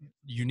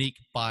unique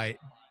by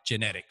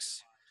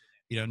genetics.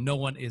 No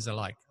one is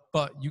alike,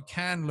 but you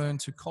can learn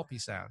to copy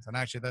sounds. And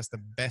actually, that's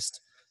the best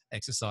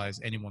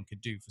exercise anyone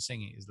could do for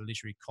singing, is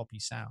literally copy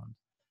sound.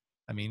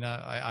 I mean,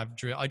 I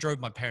drove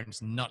my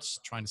parents nuts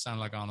trying to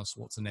sound like Arnold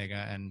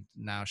Schwarzenegger and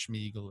now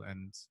Schmeagol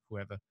and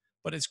whoever.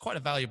 But it's quite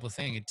a valuable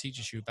thing. It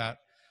teaches you about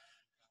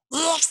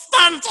the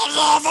extent of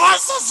your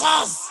voices,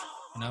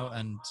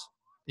 and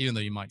even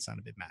though you might sound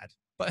a bit mad.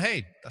 But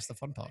hey, that's the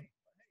fun part.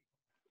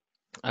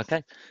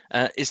 Okay.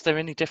 Is there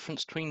any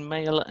difference between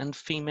male and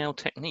female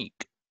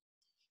technique?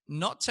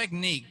 Not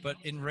technique, but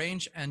in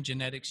range and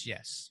genetics,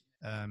 yes.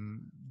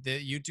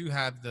 You do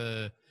have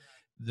the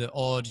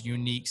odd,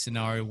 unique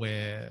scenario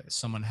where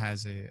someone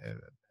has a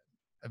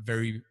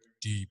very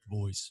deep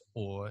voice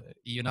or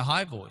even a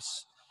high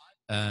voice.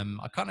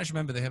 I can't actually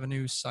remember. They have a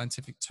new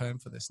scientific term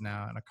for this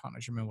now, and I can't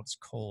actually remember what it's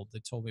called. They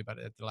told me about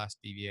it at the last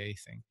BVA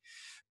thing.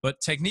 But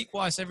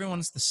technique-wise,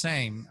 everyone's the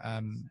same.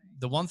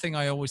 The one thing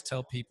I always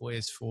tell people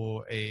is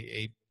for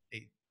a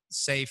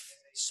safe,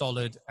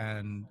 solid,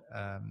 and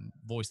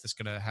voice that's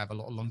going to have a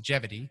lot of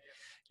longevity,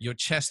 your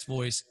chest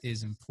voice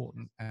is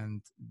important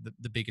and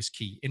the biggest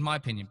key, in my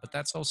opinion. But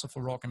that's also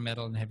for rock and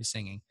metal and heavy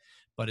singing.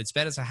 But it's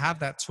better to have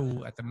that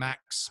tool at the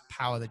max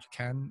power that you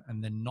can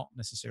and then not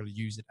necessarily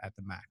use it at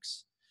the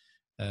max.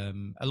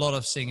 A lot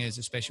of singers,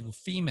 especially with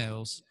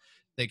females,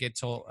 they get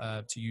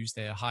taught to use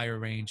their higher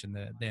range and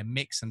their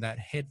mix and that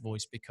head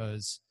voice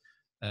because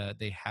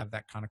they have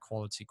that kind of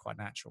quality quite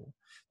natural.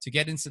 To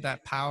get into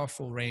that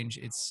powerful range,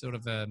 it's sort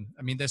of, I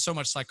mean, there's so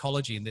much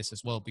psychology in this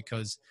as well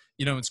because,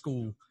 you know, in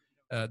school,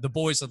 the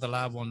boys are the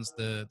loud ones,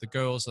 the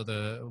girls are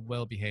the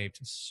well-behaved,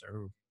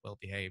 so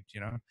well-behaved, you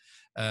know.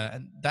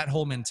 And that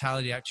whole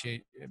mentality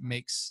actually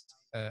makes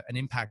an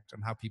impact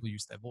on how people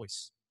use their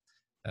voice.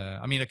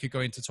 I mean, I could go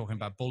into talking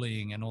about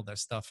bullying and all that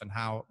stuff and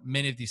how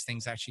many of these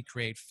things actually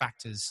create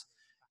factors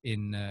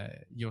in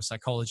your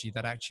psychology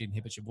that actually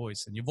inhibit your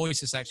voice. And your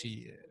voice is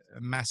actually a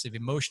massive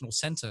emotional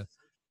center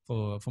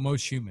for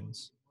most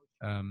humans,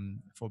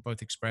 for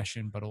both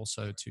expression, but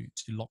also to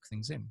lock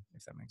things in,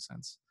 if that makes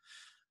sense.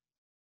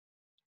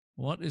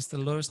 What is the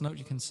lowest note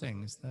you can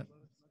sing? Is that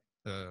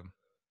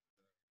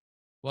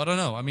well, I don't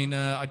know. I mean,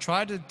 I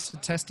tried to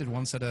test it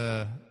once at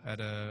a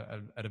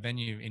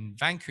venue in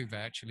Vancouver.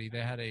 Actually,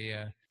 they had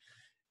a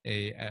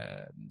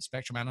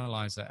spectrum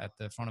analyzer at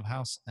the front of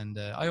house, and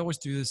I always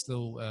do this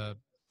little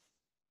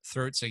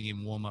throat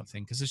singing warm up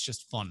thing because it's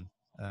just fun.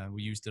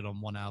 We used it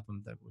on one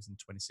album that was in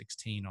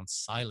 2016 on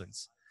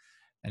Silence,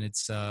 and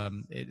it's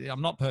I'm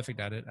not perfect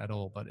at it at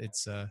all, but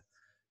it's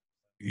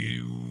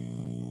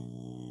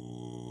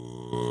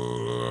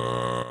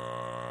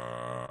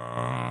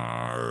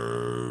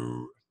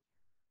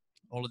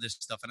all of this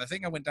stuff. And I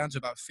think I went down to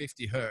about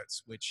 50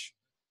 hertz, which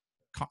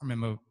can't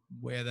remember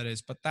where that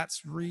is, but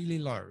that's really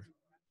low.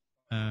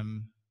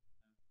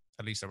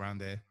 At least around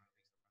there.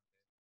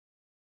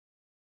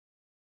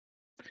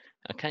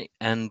 Okay,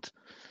 and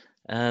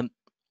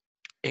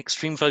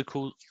extreme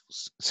vocals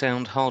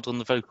sound hard on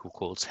the vocal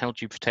cords. How do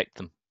you protect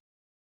them?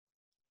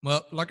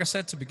 Well, like I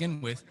said to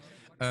begin with,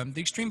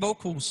 the extreme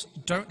vocals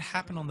don't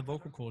happen on the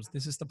vocal cords.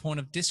 This is the point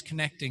of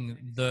disconnecting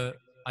the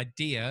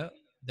idea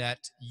that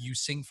you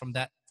sing from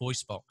that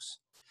voice box.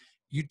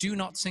 You do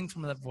not sing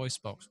from that voice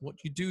box.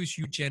 What you do is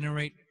you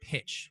generate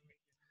pitch.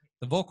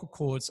 The vocal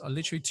cords are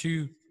literally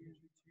two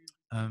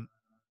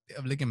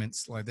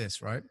ligaments like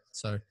this, right?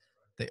 So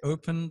they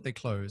open, they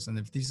close, and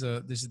if this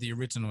is the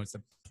originals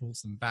that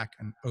pulls them back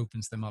and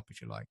opens them up, if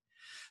you like.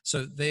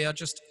 So they are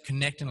just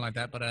connecting like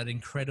that, but at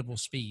incredible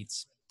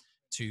speeds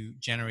to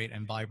generate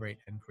and vibrate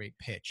and create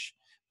pitch.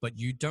 But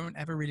you don't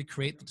ever really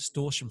create the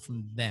distortion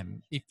from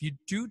them. If you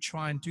do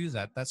try and do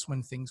that, that's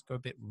when things go a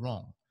bit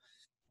wrong,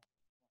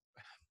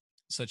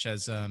 such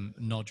as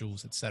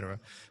nodules, etc.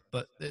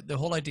 But the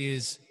whole idea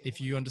is if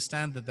you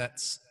understand that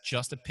that's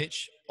just a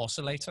pitch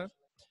oscillator,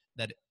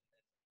 that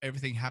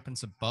everything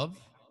happens above,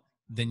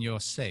 then you're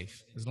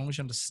safe, as long as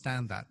you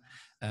understand that.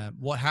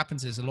 What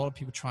happens is a lot of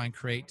people try and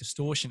create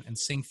distortion and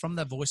sing from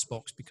their voice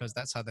box because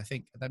that's how they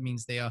think. That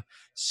means they are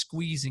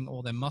squeezing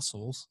all their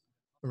muscles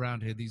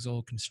around here, these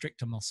all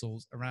constrictor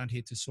muscles around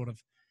here to sort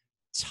of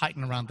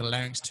tighten around the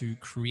larynx to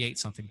create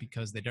something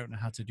because they don't know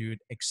how to do it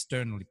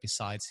externally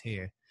besides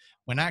here.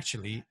 When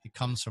actually it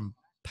comes from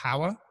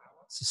power,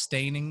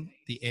 sustaining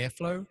the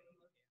airflow,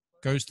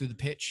 goes through the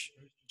pitch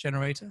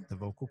generator, the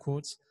vocal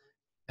cords,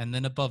 and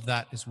then above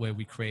that is where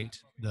we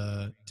create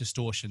the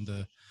distortion,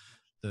 the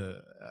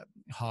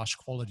harsh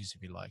qualities,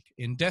 if you like.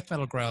 In death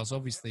metal growls,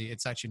 obviously,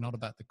 it's actually not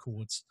about the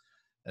chords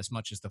as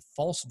much as the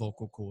false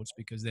vocal cords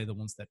because they're the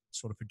ones that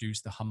sort of produce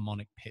the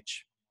harmonic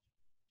pitch.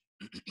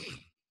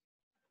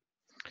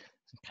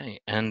 Okay,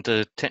 and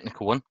a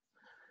technical one.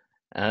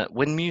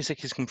 When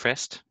music is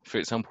compressed, for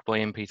example, by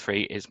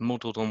MP3, it's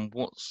modeled on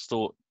what's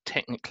thought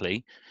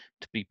technically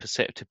to be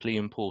perceptibly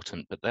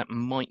important, but that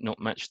might not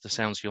match the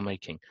sounds you're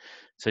making.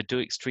 So do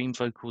extreme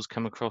vocals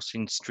come across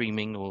in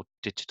streaming or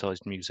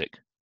digitized music?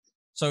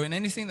 So in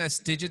anything that's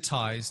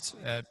digitized,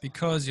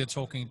 because you're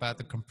talking about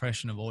the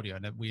compression of audio,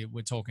 and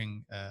we're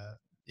talking,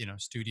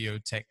 studio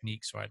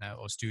techniques right now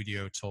or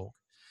studio talk,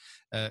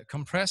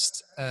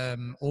 compressed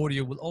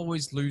audio will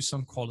always lose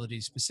some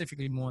quality,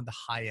 specifically more in the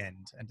high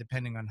end. And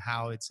depending on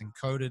how it's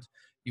encoded,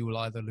 you will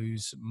either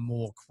lose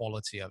more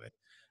quality of it.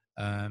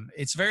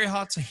 It's very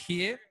hard to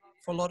hear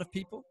for a lot of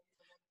people,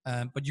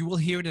 but you will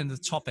hear it in the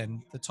top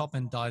end. The top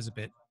end dies a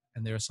bit,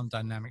 and there are some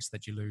dynamics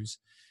that you lose.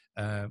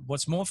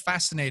 What's more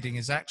fascinating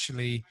is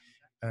actually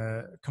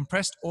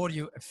compressed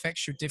audio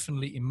affects you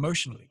differently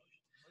emotionally.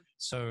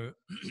 So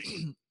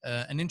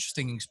an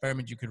interesting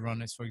experiment you could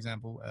run is, for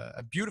example,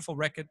 a beautiful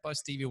record by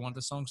Stevie Wonder,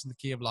 Songs in the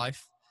Key of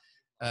Life.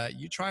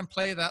 You try and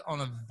play that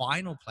on a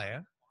vinyl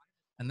player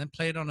and then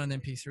play it on an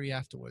MP3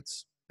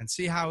 afterwards and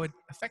see how it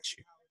affects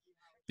you.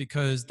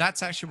 Because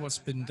that's actually what's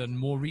been done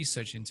more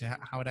research into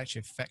how it actually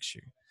affects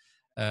you.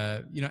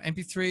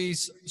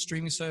 MP3s,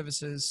 streaming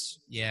services,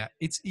 yeah,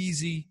 it's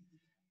easy,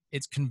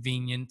 it's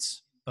convenient,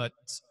 but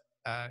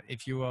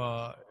if you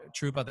are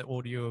true about the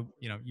audio,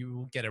 you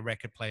will get a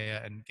record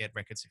player and get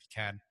records if you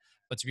can.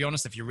 But to be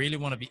honest, if you really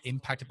want to be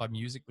impacted by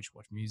music, which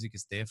what music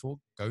is there for,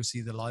 go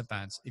see the live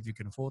bands if you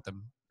can afford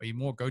them. Or you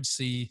more go to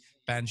see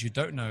bands you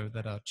don't know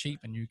that are cheap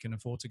and you can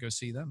afford to go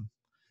see them.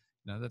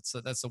 That's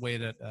the way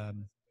that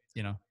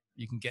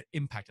you can get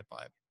impacted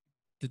by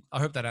it. I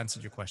hope that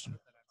answered your question.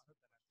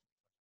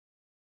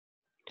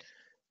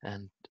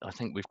 And I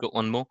think we've got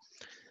one more.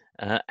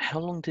 How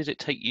long did it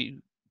take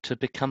you to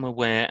become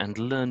aware and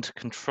learn to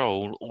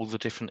control all the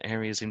different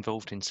areas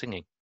involved in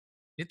singing?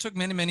 It took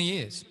many, many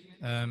years.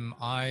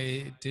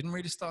 I didn't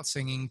really start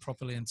singing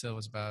properly until I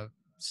was about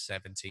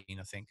 17,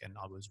 I think, and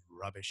I was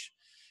rubbish.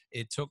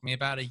 It took me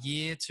about a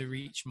year to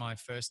reach my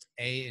first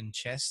A in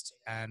chest,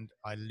 and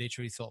I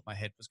literally thought my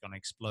head was going to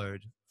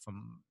explode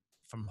from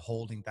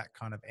holding that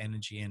kind of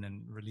energy in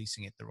and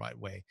releasing it the right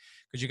way.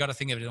 Because you got to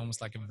think of it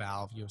almost like a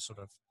valve. You're sort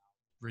of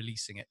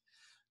releasing it.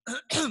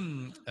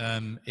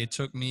 It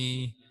took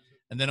me,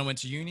 and then I went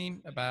to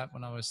uni about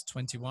when I was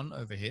 21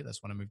 over here.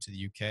 That's when I moved to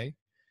the UK.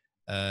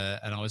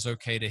 And I was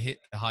okay to hit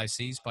the high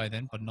C's by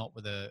then, but not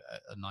with a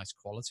nice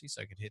quality,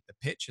 so I could hit the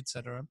pitch,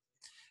 etc.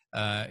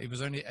 It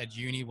was only at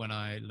uni when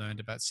I learned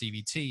about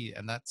CVT,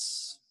 and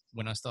that's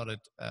when I started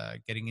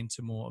getting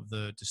into more of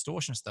the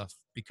distortion stuff,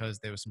 because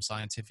there was some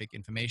scientific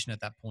information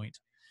at that point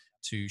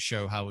to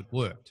show how it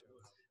worked.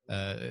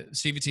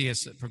 CVT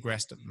has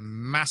progressed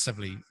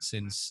massively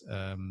since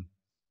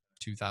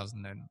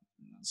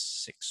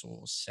 2006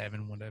 or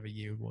 7, whatever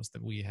year it was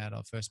that we had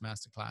our first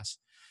masterclass.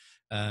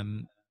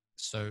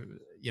 So,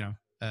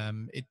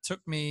 it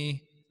took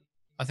me,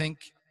 I think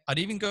I'd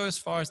even go as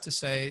far as to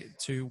say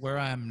to where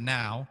I am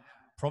now,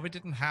 probably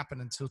didn't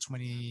happen until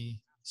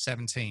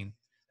 2017.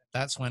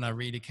 That's when I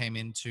really came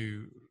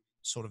into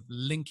sort of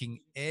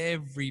linking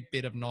every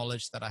bit of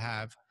knowledge that I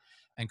have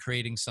and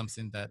creating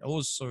something that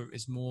also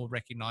is more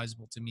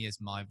recognizable to me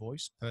as my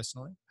voice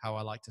personally, how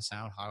I like to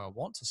sound, how I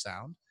want to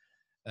sound.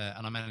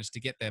 And I managed to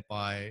get there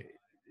by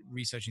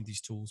researching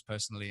these tools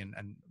personally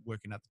and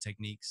working out the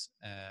techniques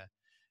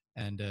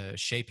and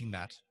shaping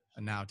that,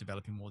 and now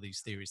developing more of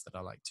these theories that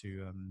I like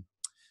to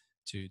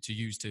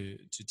use to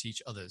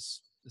teach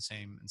others the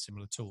same and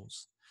similar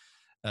tools.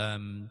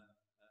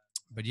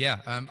 But yeah,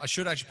 I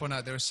should actually point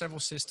out there are several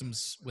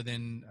systems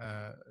within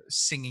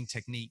singing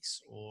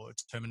techniques or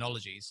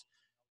terminologies.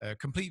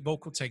 Complete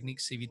vocal technique,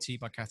 CVT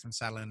by Catherine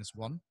Sutherland, is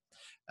one.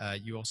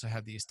 You also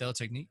have the Estelle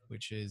technique,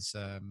 which is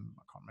I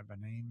can't remember her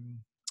name,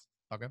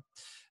 bugger.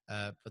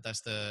 But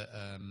that's the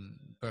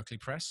Berkeley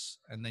Press.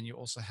 And then you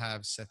also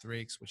have Seth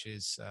Riggs, which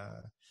is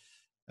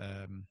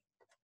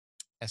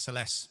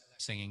SLS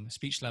singing,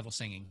 speech level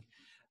singing.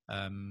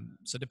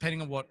 So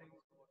depending on what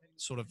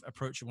sort of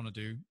approach you want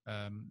to do,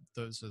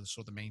 those are the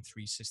sort of the main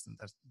 3 systems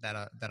that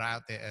are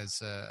out there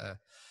as a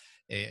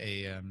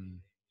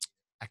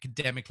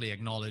academically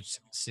acknowledged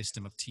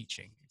system of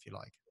teaching, if you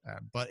like.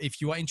 But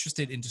if you are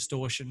interested in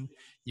distortion,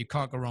 you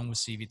can't go wrong with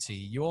CVT.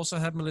 You also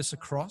have Melissa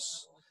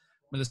Cross.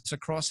 Melissa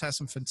Cross has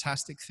some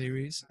fantastic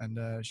theories,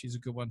 and she's a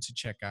good one to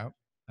check out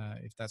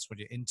if that's what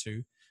you're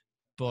into.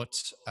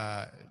 But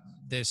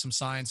there's some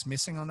science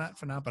missing on that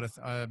for now. But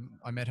I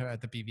met her at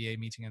the BVA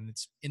meeting, and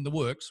it's in the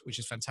works, which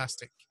is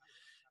fantastic.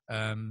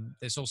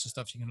 There's also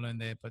stuff you can learn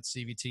there, but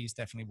CVT is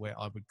definitely where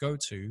I would go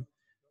to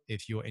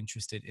if you're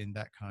interested in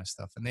that kind of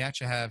stuff. And they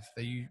actually have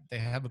they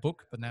have a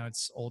book, but now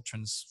it's all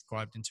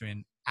transcribed into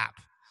an app,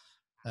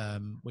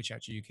 which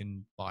actually you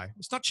can buy.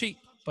 It's not cheap,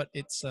 but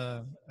it's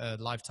a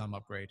lifetime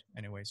upgrade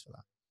anyways for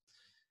that.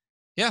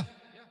 Yeah.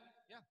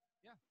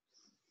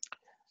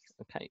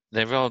 Okay,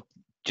 there are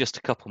just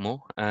a couple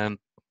more.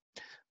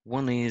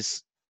 One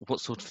is,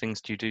 what sort of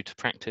things do you do to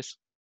practice?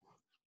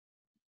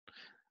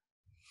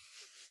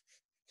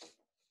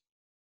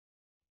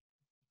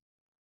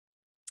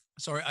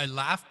 Sorry, I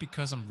laugh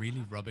because I'm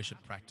really rubbish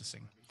at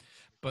practicing.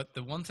 But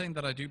the one thing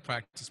that I do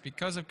practice,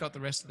 because I've got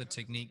the rest of the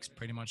techniques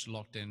pretty much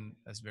locked in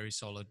as very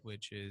solid,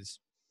 which is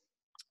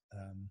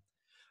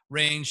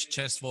range,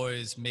 chest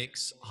voice,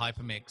 mix,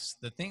 hypermix.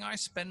 The thing I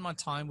spend my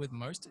time with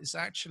most is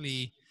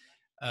actually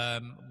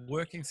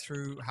working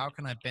through how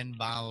can I bend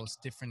vowels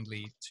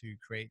differently to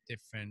create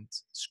different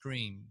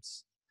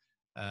screams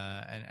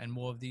and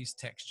more of these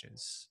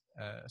textures.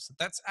 So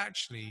that's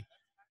actually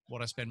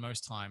what I spend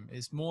most time.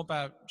 Is more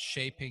about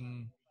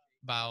shaping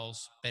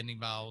vowels, bending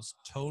vowels,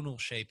 tonal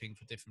shaping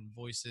for different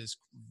voices,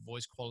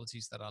 voice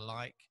qualities that I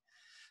like.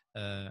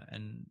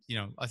 And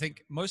I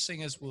think most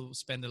singers will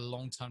spend a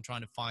long time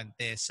trying to find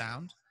their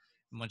sound,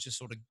 and once you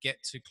sort of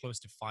get too close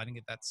to finding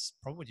it, that's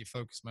probably what you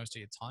focus most of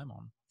your time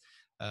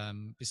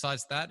on.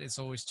 Besides that, it's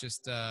always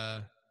just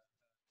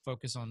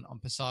focus on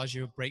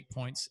passaggio, break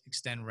points,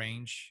 extend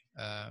range.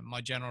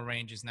 My general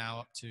range is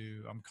now up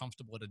to, I'm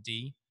comfortable at a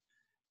D,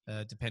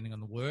 depending on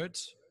the word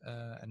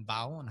and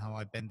vowel and how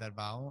I bend that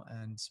vowel.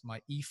 And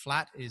my E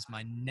flat is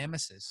my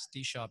nemesis.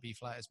 D sharp E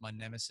flat is my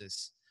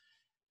nemesis.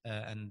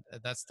 And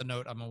that's the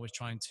note I'm always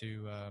trying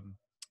to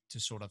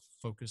sort of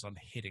focus on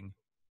hitting.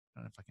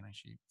 don't know if I can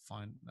actually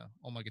find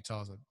all my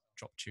guitars are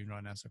drop tune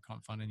right now, so I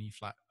can't find any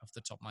flat off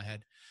the top of my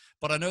head.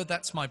 But I know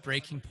that's my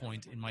breaking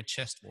point in my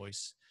chest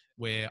voice,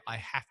 where I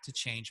have to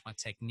change my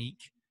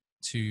technique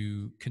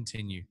to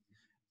continue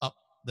up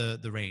the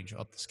range,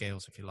 up the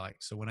scales, if you like.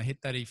 So when I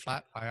hit that E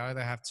flat, I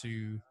either have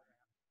to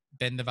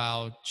bend the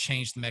vowel,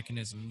 change the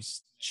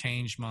mechanisms,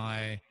 change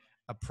my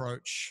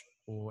approach,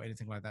 or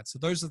anything like that. So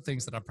those are the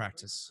things that I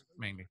practice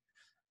mainly.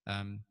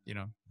 You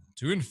know,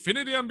 to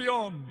infinity and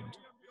beyond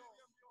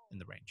in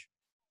the range.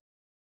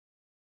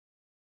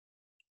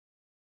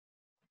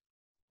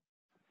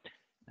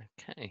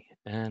 Okay,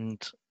 and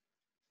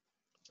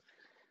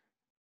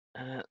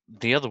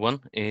the other one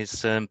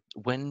is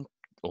when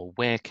or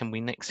where can we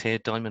next hear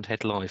Diamond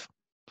Head live?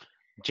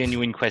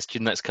 Genuine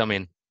question that's come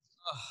in.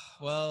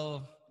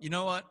 Well, you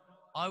know what?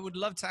 I would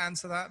love to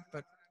answer that,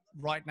 but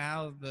right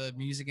now the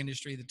music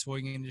industry, the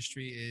touring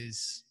industry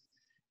is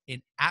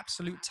in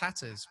absolute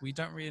tatters. We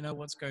don't really know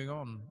what's going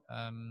on.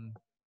 I'm,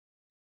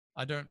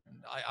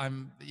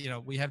 you know,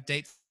 we have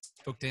dates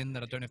booked in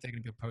that I don't know if they're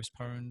going to be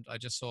postponed. I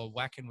just saw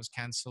Wacken was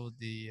cancelled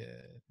the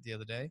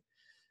other day,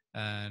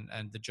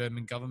 and the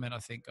German government, I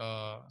think,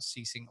 are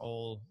ceasing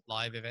all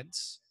live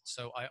events.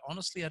 So I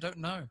honestly, I don't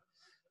know.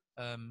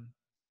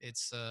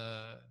 It's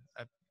a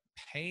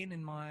pain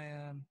in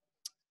my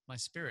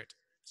spirit,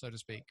 so to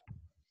speak.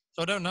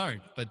 So I don't know,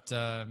 but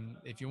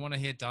if you want to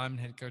hear Diamond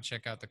Head, go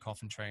check out the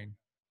Coffin Train.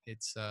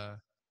 It's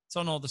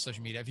on all the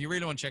social media. If you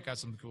really want to check out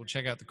something cool,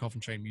 check out the Coffin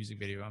Train music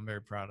video. I'm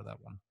very proud of that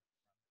one.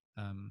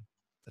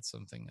 That's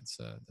something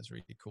that's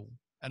really cool.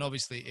 And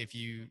obviously, if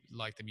you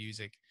like the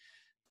music,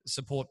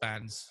 support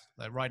bands.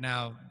 Like right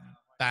now,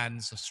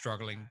 bands are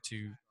struggling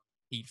to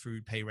eat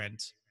food, pay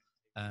rent,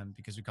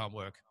 because we can't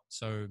work.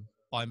 So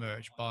buy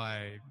merch,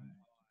 buy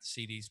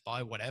CDs,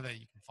 buy whatever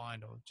you can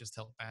find, or just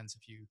help bands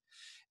if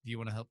you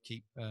want to help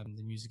keep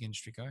the music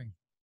industry going.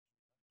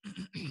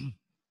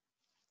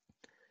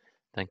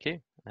 Thank you.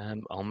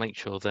 I'll make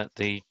sure that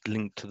the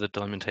link to the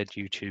Diamond Head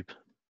YouTube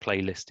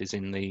playlist is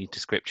in the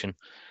description.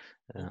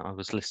 I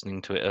was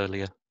listening to it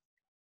earlier,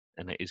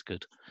 and it is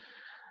good.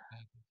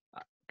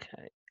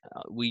 Okay,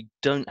 we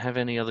don't have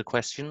any other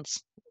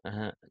questions,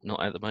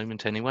 not at the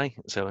moment anyway.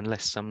 So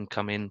unless some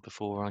come in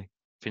before I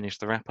finish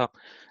the wrap up,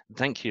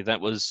 thank you.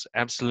 That was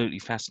absolutely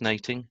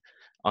fascinating.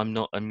 I'm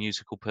not a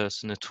musical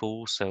person at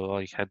all, so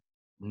I had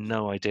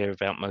no idea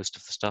about most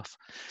of the stuff.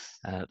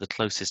 The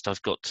closest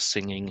I've got to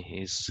singing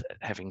is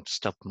having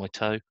stubbed my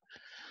toe.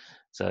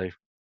 So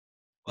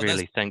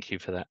really, thank you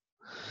for that.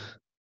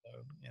 So,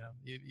 you know,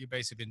 you've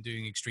basically been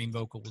doing extreme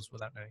vocals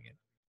without knowing it.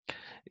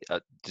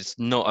 It's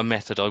not a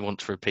method I want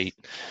to repeat.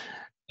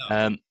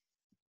 No.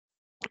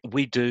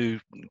 We do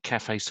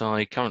Cafe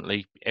Sci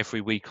currently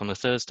every week on a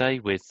Thursday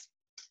with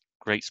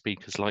great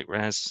speakers like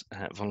Raz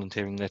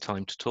volunteering their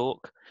time to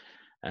talk.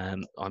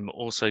 I'm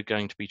also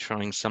going to be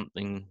trying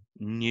something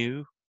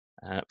new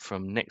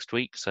from next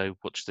week, so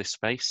watch this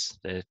space.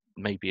 There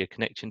may be a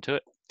connection to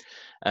it.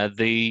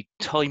 The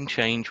time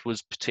change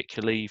was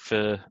particularly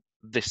for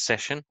this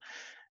session,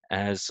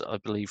 as I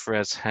believe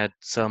Raz had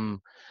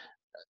some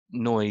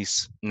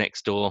noise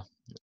next door,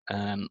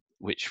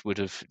 which would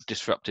have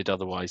disrupted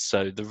otherwise.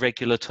 So the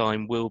regular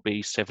time will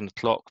be 7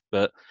 o'clock,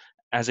 but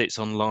as it's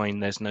online,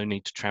 there's no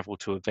need to travel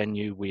to a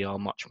venue. We are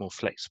much more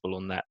flexible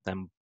on that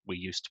than we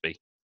used to be.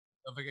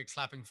 Don't forget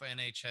clapping for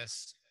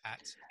NHS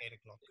at 8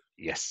 o'clock.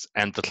 Yes,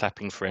 and the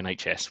clapping for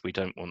NHS. We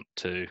don't want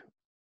to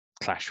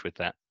clash with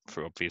that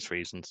for obvious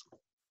reasons.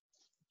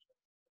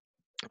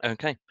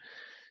 Okay,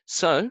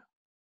 so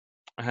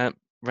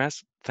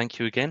Raz, thank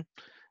you again.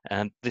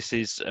 And this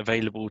is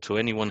available to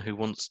anyone who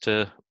wants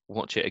to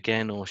watch it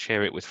again or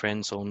share it with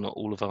friends on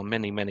all of our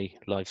many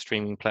live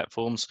streaming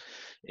platforms.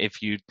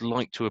 If you'd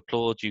like to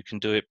applaud, you can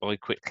do it by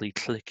quickly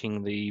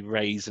clicking the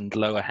raise and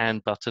lower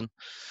hand button.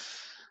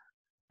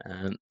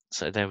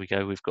 So there we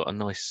go. We've got a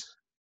nice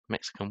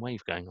Mexican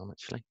wave going on,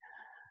 actually.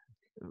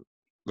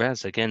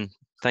 Raz, again,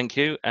 thank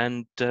you,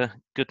 and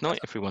good night,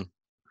 everyone.